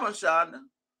 What happened, Shauna?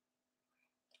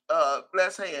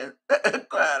 Bless hand.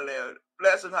 Crying Larry.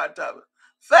 Blessing hot topic.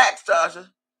 Facts,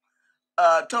 Tasha.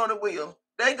 Tony Williams.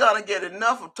 They gonna get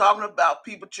enough of talking about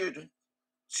people children.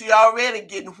 She already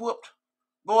getting whooped.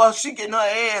 Boy, she getting her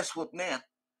ass whooped now.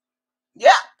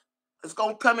 Yeah. It's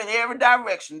gonna come in every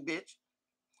direction, bitch.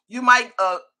 You might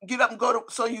get up and go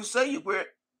to, so you say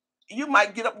you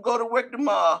might get up and go to work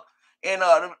tomorrow, and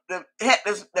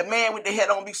the man with the head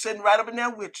on be sitting right up in there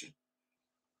with you.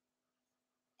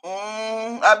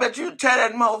 I bet you tear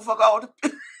that motherfucker out.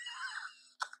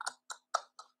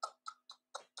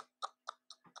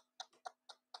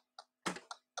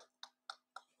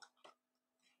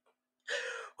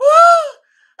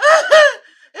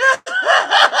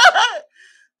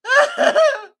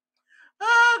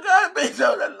 Oh God, bitch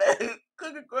on the leg.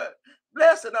 Cookie crap.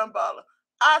 Blessed umbrella.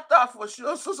 I thought for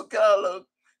sure Sister Carla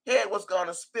head was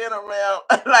gonna spin around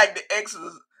like the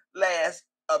ex's last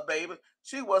baby.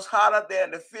 She was hotter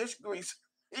than the fish grease.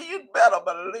 You better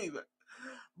believe it.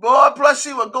 Boy, plus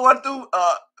she was going through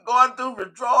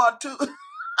withdrawal too.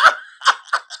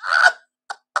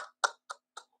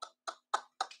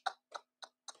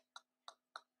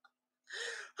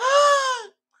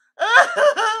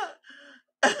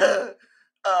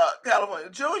 California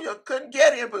Junior couldn't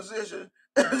get in position.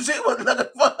 She was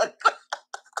looking for a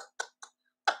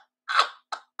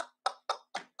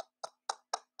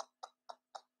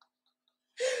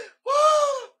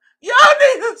y'all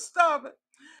need to stop it.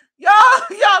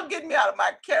 Y'all get me out of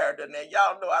my character now.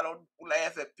 Y'all know I don't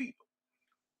laugh at people.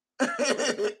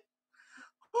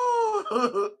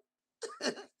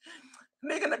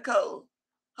 Nigga Nicole,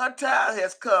 her time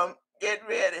has come. Get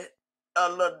ready. A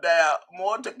little down.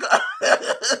 More to come.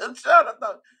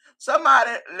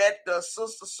 Somebody let the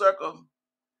sister circle.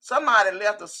 Somebody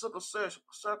left the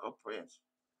circle prints.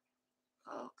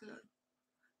 Okay.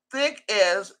 Thick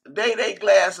as Day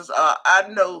glasses are, I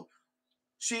know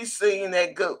she's seen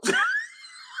that ghost.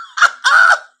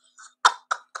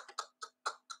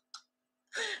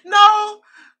 No,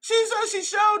 she said she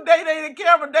showed Day the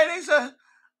camera. Day said,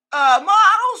 Ma,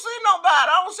 I don't see nobody.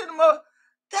 I don't see no more.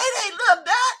 Day, look,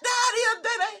 that is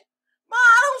Day. Ma,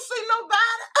 I don't see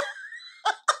nobody.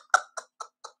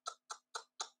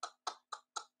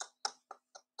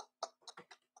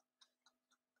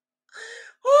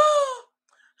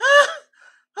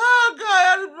 Oh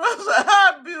God,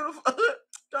 how beautiful.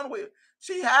 Don't we?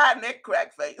 She hiding that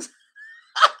crack face.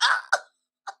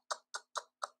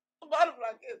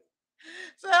 Butterfly kiss.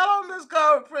 Say hello, Miss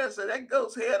Carver Princess. That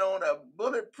ghost head on a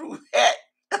bulletproof hat.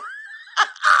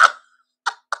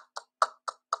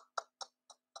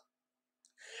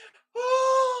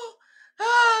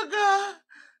 Oh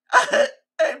God.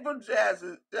 April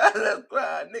Jackson. Let's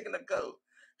cry. Nick Nicole.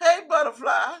 Hey,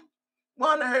 Butterfly.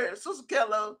 Wonder her. Sister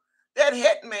Kello. That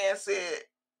hat man said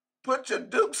Put your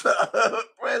dukes up.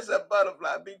 Press that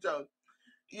butterfly. Be Jones.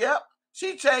 Yep.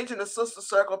 She changing the sister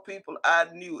circle people. I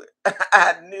knew it.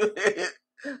 I knew it.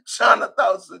 Shauna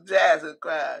thoughts of jazz and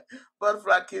cried.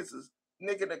 Butterfly kisses.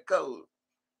 Nick in the code.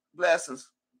 Blessings.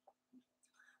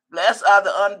 Blessed are the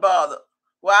unbothered.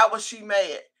 Why was she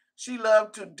mad? She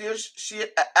loved to dish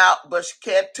shit out, but she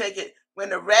can't take it when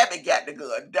the rabbit got the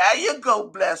gun. There you go,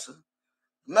 bless her.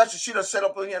 Much as she done set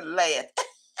up on here and laugh.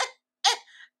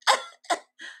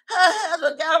 Her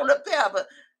husband got on the pepper.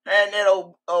 And that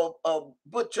old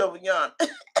butch over yonder. Can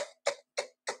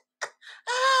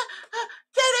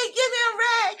they give me a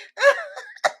rag?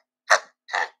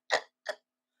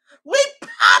 We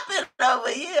popping over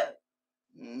here.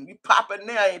 You popping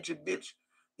now, ain't you, bitch?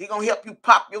 He gonna help you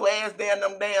pop your ass down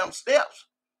them damn steps.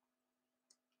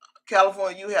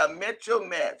 California, you have met your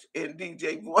match in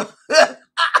DJ voice.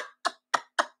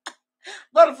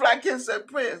 Butterfly kiss and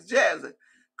Prince, Jazzy,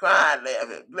 crying,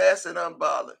 laughing, blessed and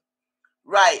unbothered.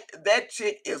 Right, that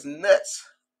chick is nuts.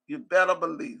 You better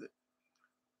believe it.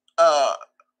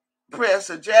 Prince,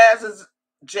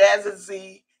 Jazzy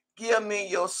Z, give me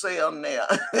your cell now.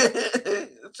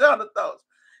 Shonda thoughts.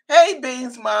 Hey,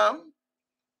 Beans, mom.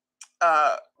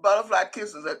 Butterfly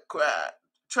kisses and cried.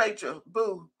 Traitor,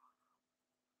 boo,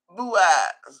 blue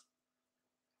eyes,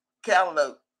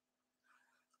 cantaloupe.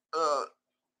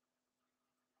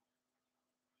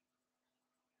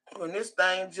 When this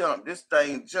thing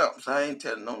jumps. I ain't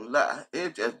telling no lie.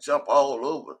 It just jump all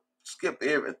over, skip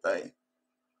everything.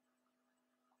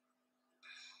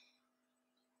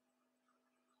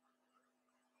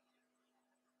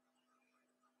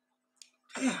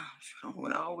 Damn, I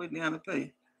went all the way down the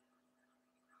page.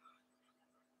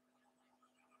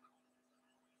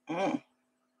 Mm.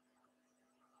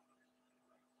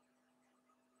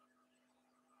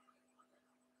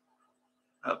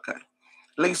 Okay.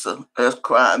 Lisa is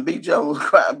crying. B. Jones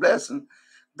crying. Blessing.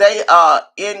 They are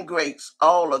ingrates,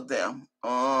 all of them.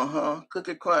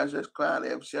 Cookie Crunch just crying.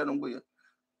 They shut them with.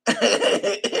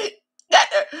 The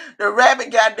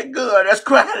rabbit got the good. That's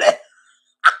crying.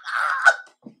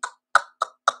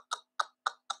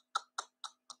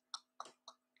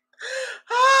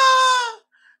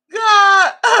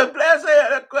 God, bless her.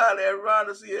 That's crying.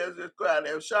 Rhonda Sears is crying.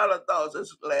 Charlotte Thoughts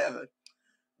is laughing.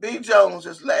 B. Jones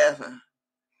is laughing.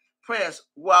 Prince,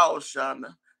 wow,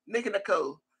 Shonda. Nicky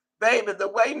Nicole. Baby, the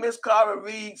way Miss Carver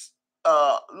reads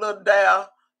Little Dow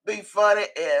be funny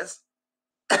as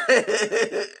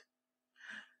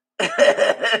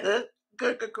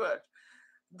good crunch.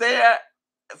 They're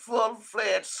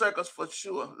full-fledged circus for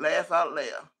sure. Laugh out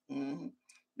loud. Mm-hmm.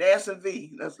 Dancing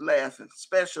V, that's laughing.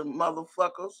 Special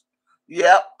motherfuckers.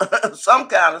 Yep, some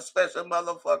kind of special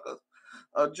motherfuckers.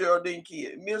 Geraldine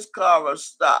Kid. Miss Carver,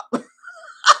 stop.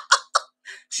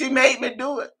 She made me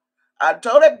do it. I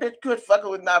told that bitch quit fucking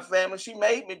with my family. She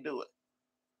made me do it.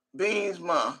 Beans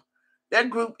mom. That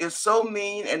group is so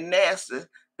mean and nasty.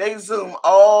 They zoom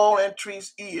all in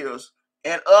Tree's ears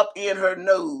and up in her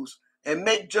nose and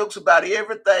make jokes about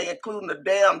everything, including the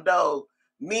damn dog.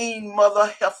 Mean mother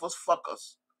heifers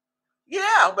fuckers.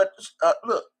 Yeah, but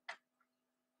look,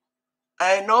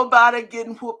 ain't nobody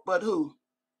getting whooped but who?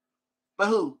 But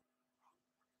who?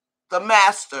 The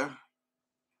master.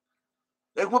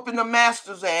 They're whooping the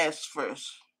master's ass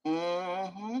first.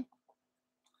 Mm-hmm.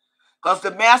 Because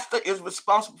the master is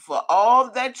responsible for all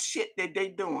that shit that they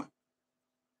doing.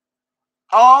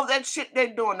 All that shit they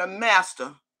doing, the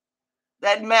master.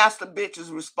 That master bitch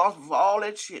is responsible for all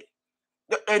that shit.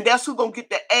 And that's who gonna get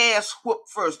the ass whooped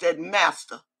first, that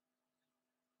master.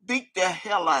 Beat the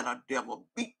hell out of devil.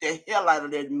 Beat the hell out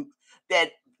of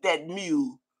that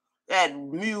mule. That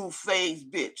mule faced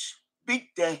bitch.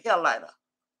 Beat the hell out of her.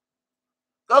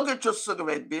 Go get your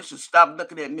cigarette, bitch, and stop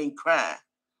looking at me crying.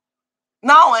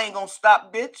 No, I ain't gonna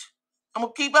stop, bitch. I'm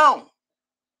gonna keep on.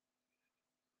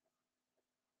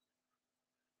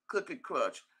 Cookie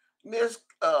Crunch. Miss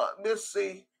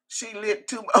C, she lit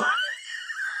too much.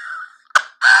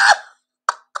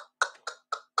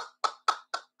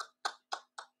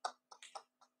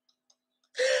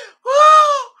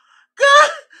 Oh, God.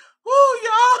 Oh,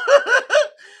 y'all.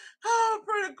 Oh,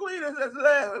 pretty queen is just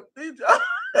laughing.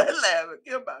 Laughing.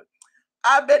 Give about it.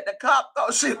 I bet the cop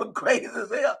thought she was crazy as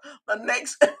hell. The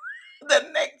next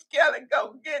Kelly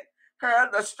go get her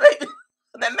the straight.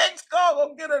 The next call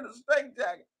gonna get her the straight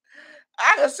jacket.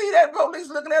 I can see that police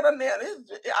looking at her now.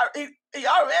 He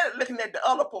already looking at the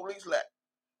other police like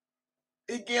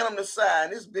he get them the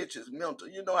sign. This bitch is mental.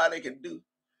 You know how they can do.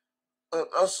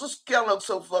 Sister Kelly looks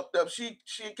so fucked up. She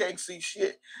can't see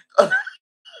shit.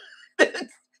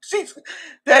 She's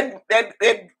that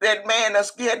man that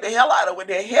scared the hell out of her with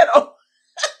their head on.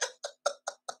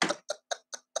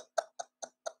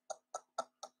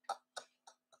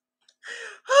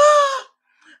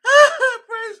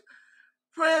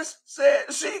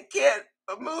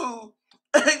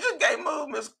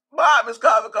 Miss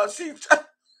Carver because she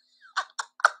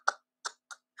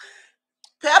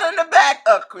pat in the back.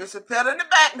 Chrissy, pat in the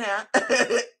back now.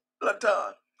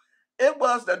 Latan. It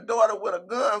was the daughter with a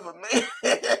gun for me.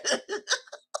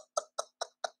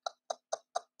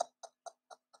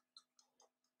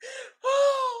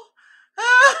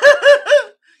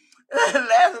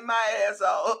 Laughing my ass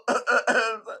off.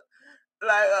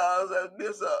 Like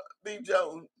this B.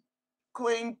 Jones.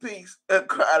 Queen Peace,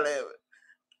 cry laughing.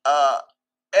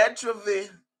 Atrophy,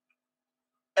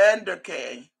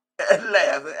 Underkay,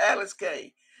 laughing, Alice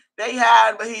K. They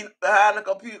hide behind the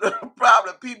computer.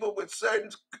 Probably people with certain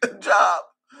jobs.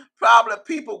 Probably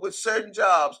people with certain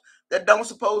jobs that don't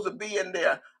supposed to be in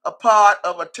there, a part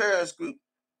of a terrorist group.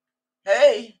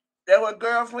 Hey, that's what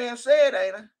girlfriend said,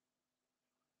 ain't it?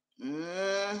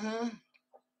 Mm-hmm.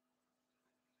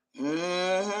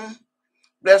 Mm-hmm.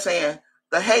 They're saying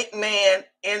the hate man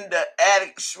in the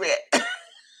attic Shrek.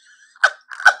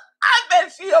 I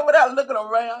bet she over there looking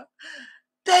around.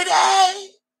 Day day.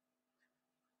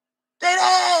 Day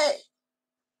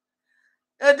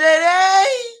day.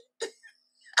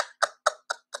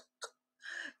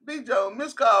 B. Joe,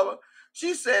 Miss Carver,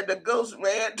 she said the ghost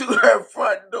ran to her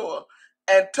front door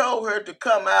and told her to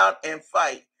come out and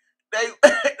fight. They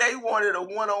they wanted a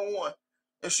one-on-one.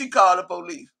 And she called the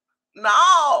police.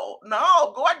 No,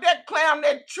 go out there, climb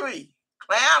that tree.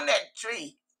 Climb that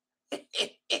tree.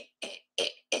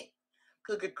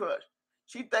 Cookie Crush.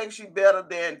 She thinks she better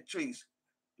than trees.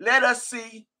 Let us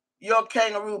see your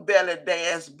kangaroo belly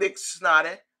dance, big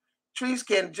snotty. Trees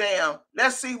can jam.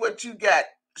 Let's see what you got,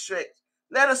 Shrek.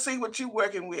 Let us see what you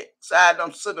working with. Side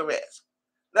them cigarettes.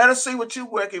 Let us see what you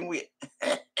working with.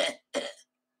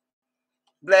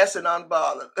 Blessing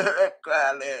unbothered.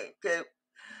 Cry laughing. Okay.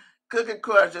 Cookie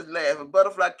Crush just laughing.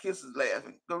 Butterfly Kisses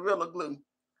laughing. Gorilla Glue.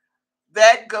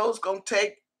 That ghost gonna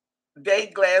take day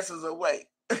glasses away.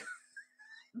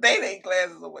 Day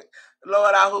glasses away.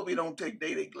 Lord, I hope he don't take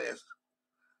day glasses.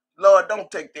 Lord,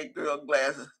 don't take that girl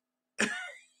glasses.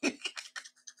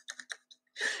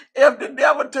 If the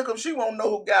devil took them, she won't know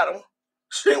who got them.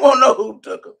 She won't know who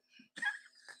took them.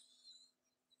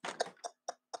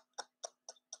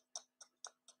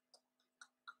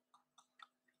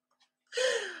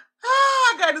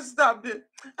 I got to stop this.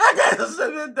 I got to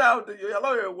send this down to you.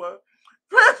 Hello, everyone.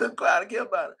 President Clyde, get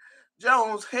about it.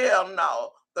 Jones, hell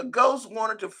no. The ghost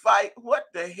wanted to fight. What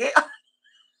the hell?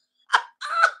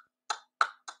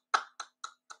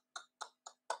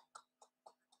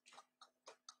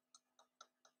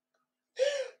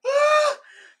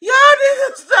 Y'all need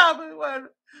to stop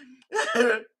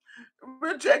it.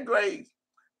 Richard Graves.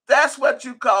 That's what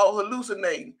you call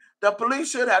hallucinating. The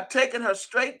police should have taken her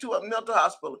straight to a mental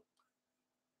hospital.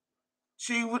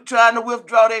 She was trying to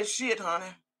withdraw that shit,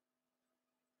 honey.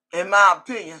 In my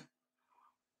opinion.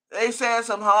 They said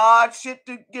some hard shit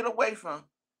to get away from.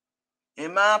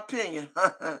 In my opinion.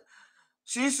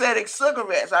 She said it's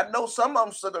cigarettes. I know some of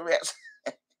them cigarettes.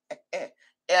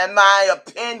 In my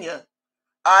opinion.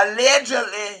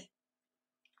 Allegedly.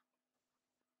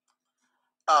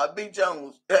 B.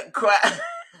 Jones. Cry.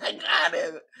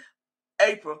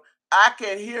 April. I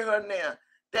can hear her now.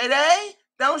 Day,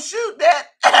 don't shoot that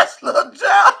ass little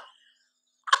child.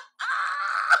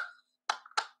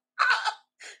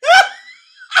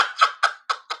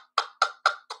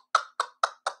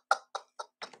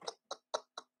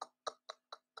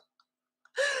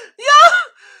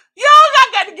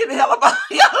 Y'all got to get the hell about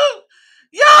y'all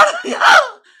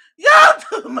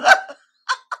too much.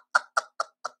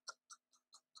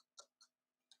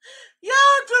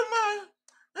 Y'all too much.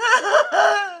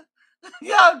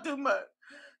 Y'all too much.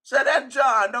 So that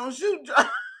John, don't shoot John.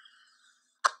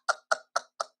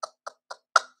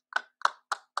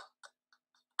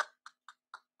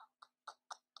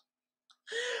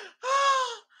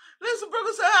 Listen,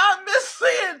 brother said, I miss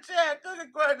seeing Chad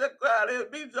cooking crunch that crowd here.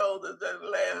 B. Jones is just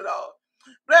laughing off.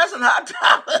 Blessing hot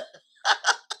topic.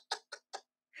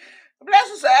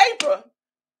 Blessing say April.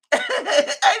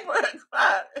 April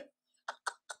cried.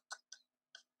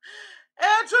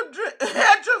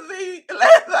 Atrophy,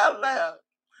 laugh out loud.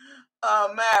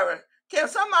 Mary, can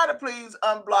somebody please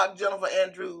unblock Jennifer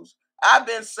Andrews? I've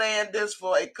been saying this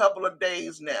for a couple of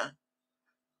days now.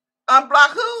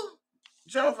 Unblock who?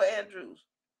 Jennifer Andrews.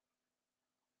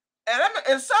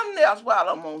 And something else while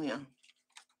I'm on here.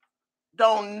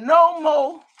 Don't no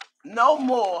more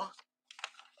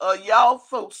y'all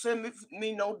folks send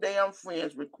me no damn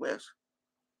friends request.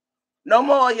 No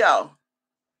more y'all.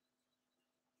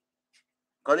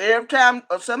 Because every time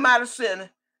somebody send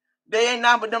it, they ain't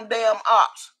not but them damn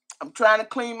ops. I'm trying to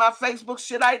clean my Facebook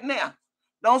shit right now.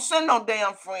 Don't send no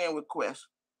damn friend request.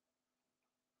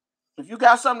 If you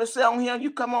got something to say on here,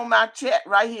 you come on my chat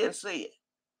right here and say it.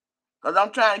 Because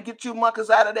I'm trying to get you muckers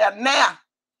out of there now.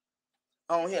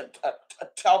 On here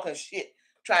talking shit,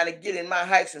 trying to get in my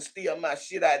house and steal my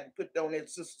shit I put on that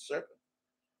sister circle.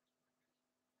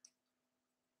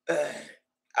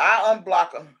 I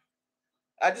unblock them.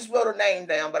 I just wrote her name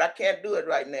down, but I can't do it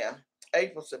right now.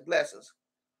 April said blessings.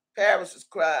 Paris is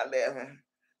crying laughing.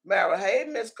 Mara, hey,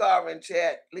 Miss Carver in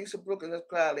chat. Lisa Brooklyn is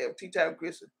crying laughing. Tea time,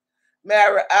 Christian.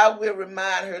 Mara, I will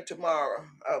remind her tomorrow.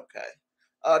 Okay.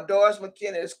 Doris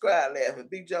McKinney is crying laughing.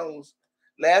 B. Jones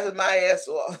laughing my ass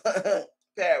off.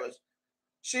 Paris.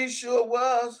 She sure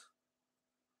was.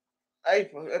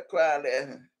 April, that crying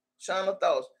laughing. Shauna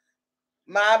Thoughts.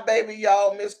 My baby,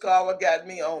 y'all, Miss Carver got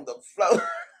me on the floor.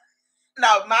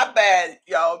 No, my bad,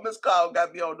 y'all. Miss Carver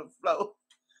got me on the floor.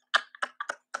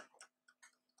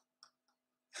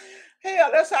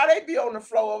 Hell, that's how they be on the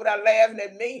floor over there laughing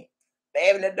at me.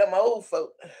 Laughing at them old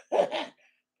folk.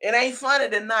 It ain't funny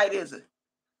tonight, is it?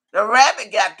 The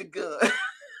rabbit got the gun.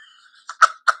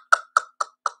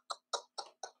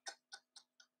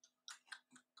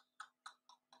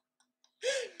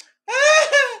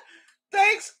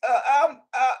 Thanks.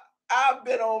 I've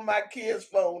been on my kid's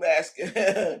phone asking.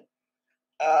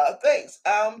 Thanks.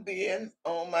 I'm being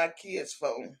on my kid's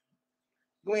phone.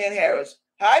 Gwen Harris.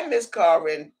 Hi, Miss Carver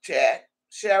in chat.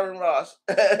 Sharon Ross.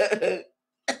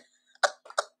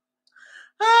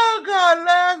 Oh God,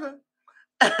 laughing.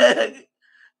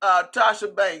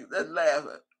 Tasha Banks, that's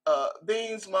laughing.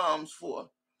 Beans Mom's for.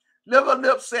 Liver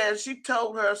Lip says she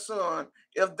told her son,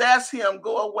 if that's him,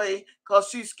 go away because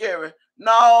she's scary.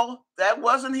 No, that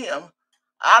wasn't him.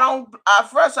 At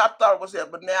first I thought it was him,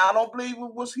 but now I don't believe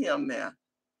it was him now.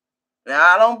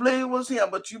 Now I don't believe it was him,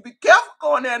 but you be careful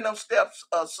going down them steps,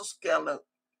 Sister.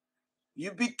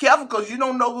 You be careful because you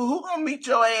don't know who gonna meet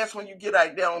your ass when you get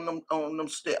out there on them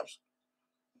steps.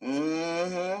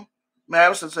 Mm-hmm.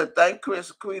 Madison said, thank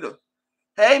Chris Quita.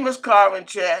 Hey, Miss Carvin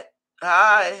chat.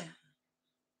 Hi.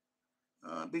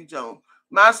 B. Jones.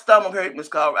 My stomach hurt, Miss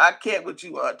Carver. I can't with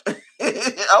you, Aunt.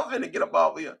 I'm finna get up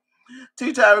off here.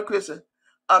 Tea time, Christian.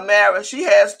 Mara, she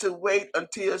has to wait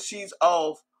until she's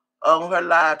off on her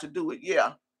live to do it.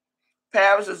 Yeah.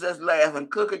 Paris is just laughing.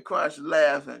 Cookie Crunch is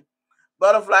laughing.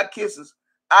 Butterfly Kisses.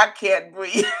 I can't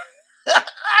breathe.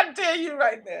 I tell you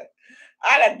right now.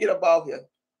 I got to get up off here.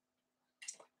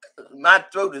 My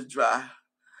throat is dry.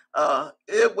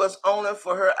 It was only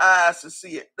for her eyes to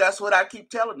see it. That's what I keep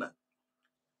telling her.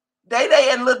 Day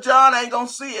and Lil John ain't gonna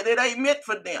see it. It ain't meant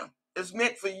for them. It's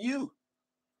meant for you.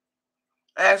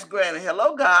 Ask Granny.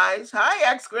 Hello, guys.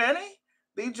 Hi, Ask Granny.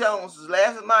 B. Jones is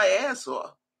laughing my ass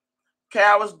off.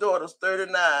 Carol's daughter's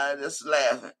 39, just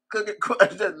laughing. Cookie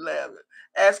Crunch just laughing.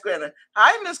 Ask Granny.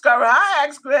 Hi, Miss Carver. Hi,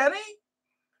 Ask Granny.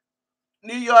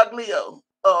 New York Leo.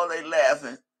 Oh, they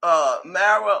laughing.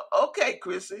 Mara. Okay,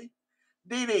 Chrissy.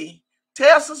 Dee Dee.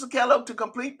 Tell Sister Kellogg to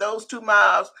complete those 2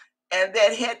 miles, and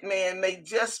that headman may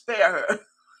just spare her.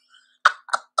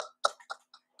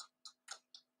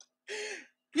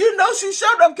 You know she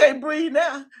sure up can't breathe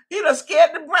now. He done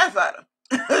scared the breath out of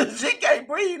her. She can't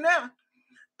breathe now.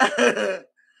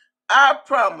 I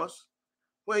promise,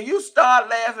 when you start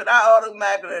laughing, I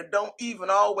automatically don't even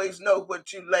always know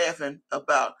what you laughing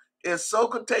about. It's so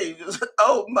contagious.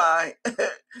 Oh my.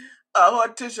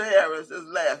 Horticia Harris is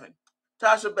laughing.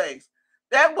 Tasha Banks.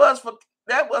 That was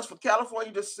for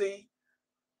California to see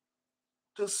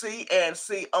and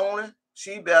see only.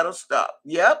 She better stop.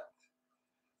 Yep.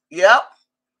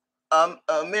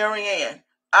 Mary Ann.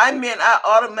 I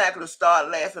automatically start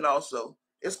laughing also.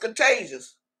 It's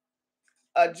contagious.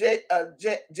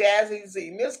 Jazzy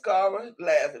Z. Miss Carver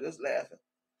laughing. It's laughing.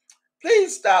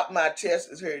 Please stop. My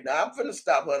chest is hurting. Now I'm finna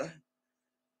stop, honey.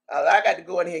 I got to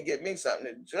go in here and get me something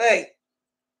to drink.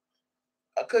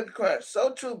 A Cookie Crunch.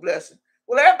 So true, blessing.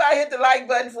 Will everybody hit the like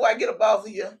button before I get up off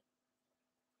of here?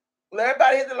 Will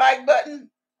everybody hit the like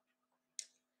button?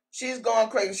 She's going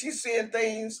crazy. She's seeing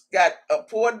things. Got a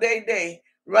poor Day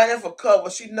running for cover.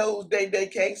 She knows Day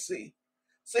can't see.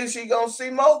 See, she gonna see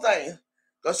more things.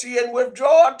 Because she in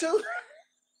withdrawal too.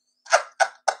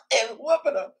 And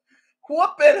whooping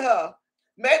her.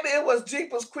 Maybe it was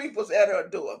Jeepers Creepers at her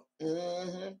door.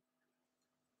 Mm-hmm.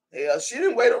 Yeah, she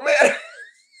didn't wait around.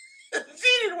 She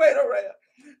didn't wait around.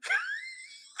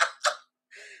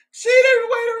 She didn't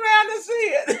wait around to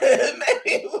see it.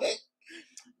 Maybe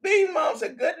Bean Mom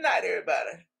said, good night,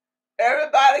 everybody.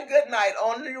 Everybody, good night.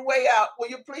 On your way out, will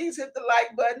you please hit the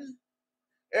like button?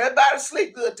 Everybody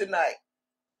sleep good tonight.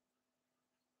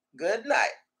 Good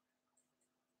night.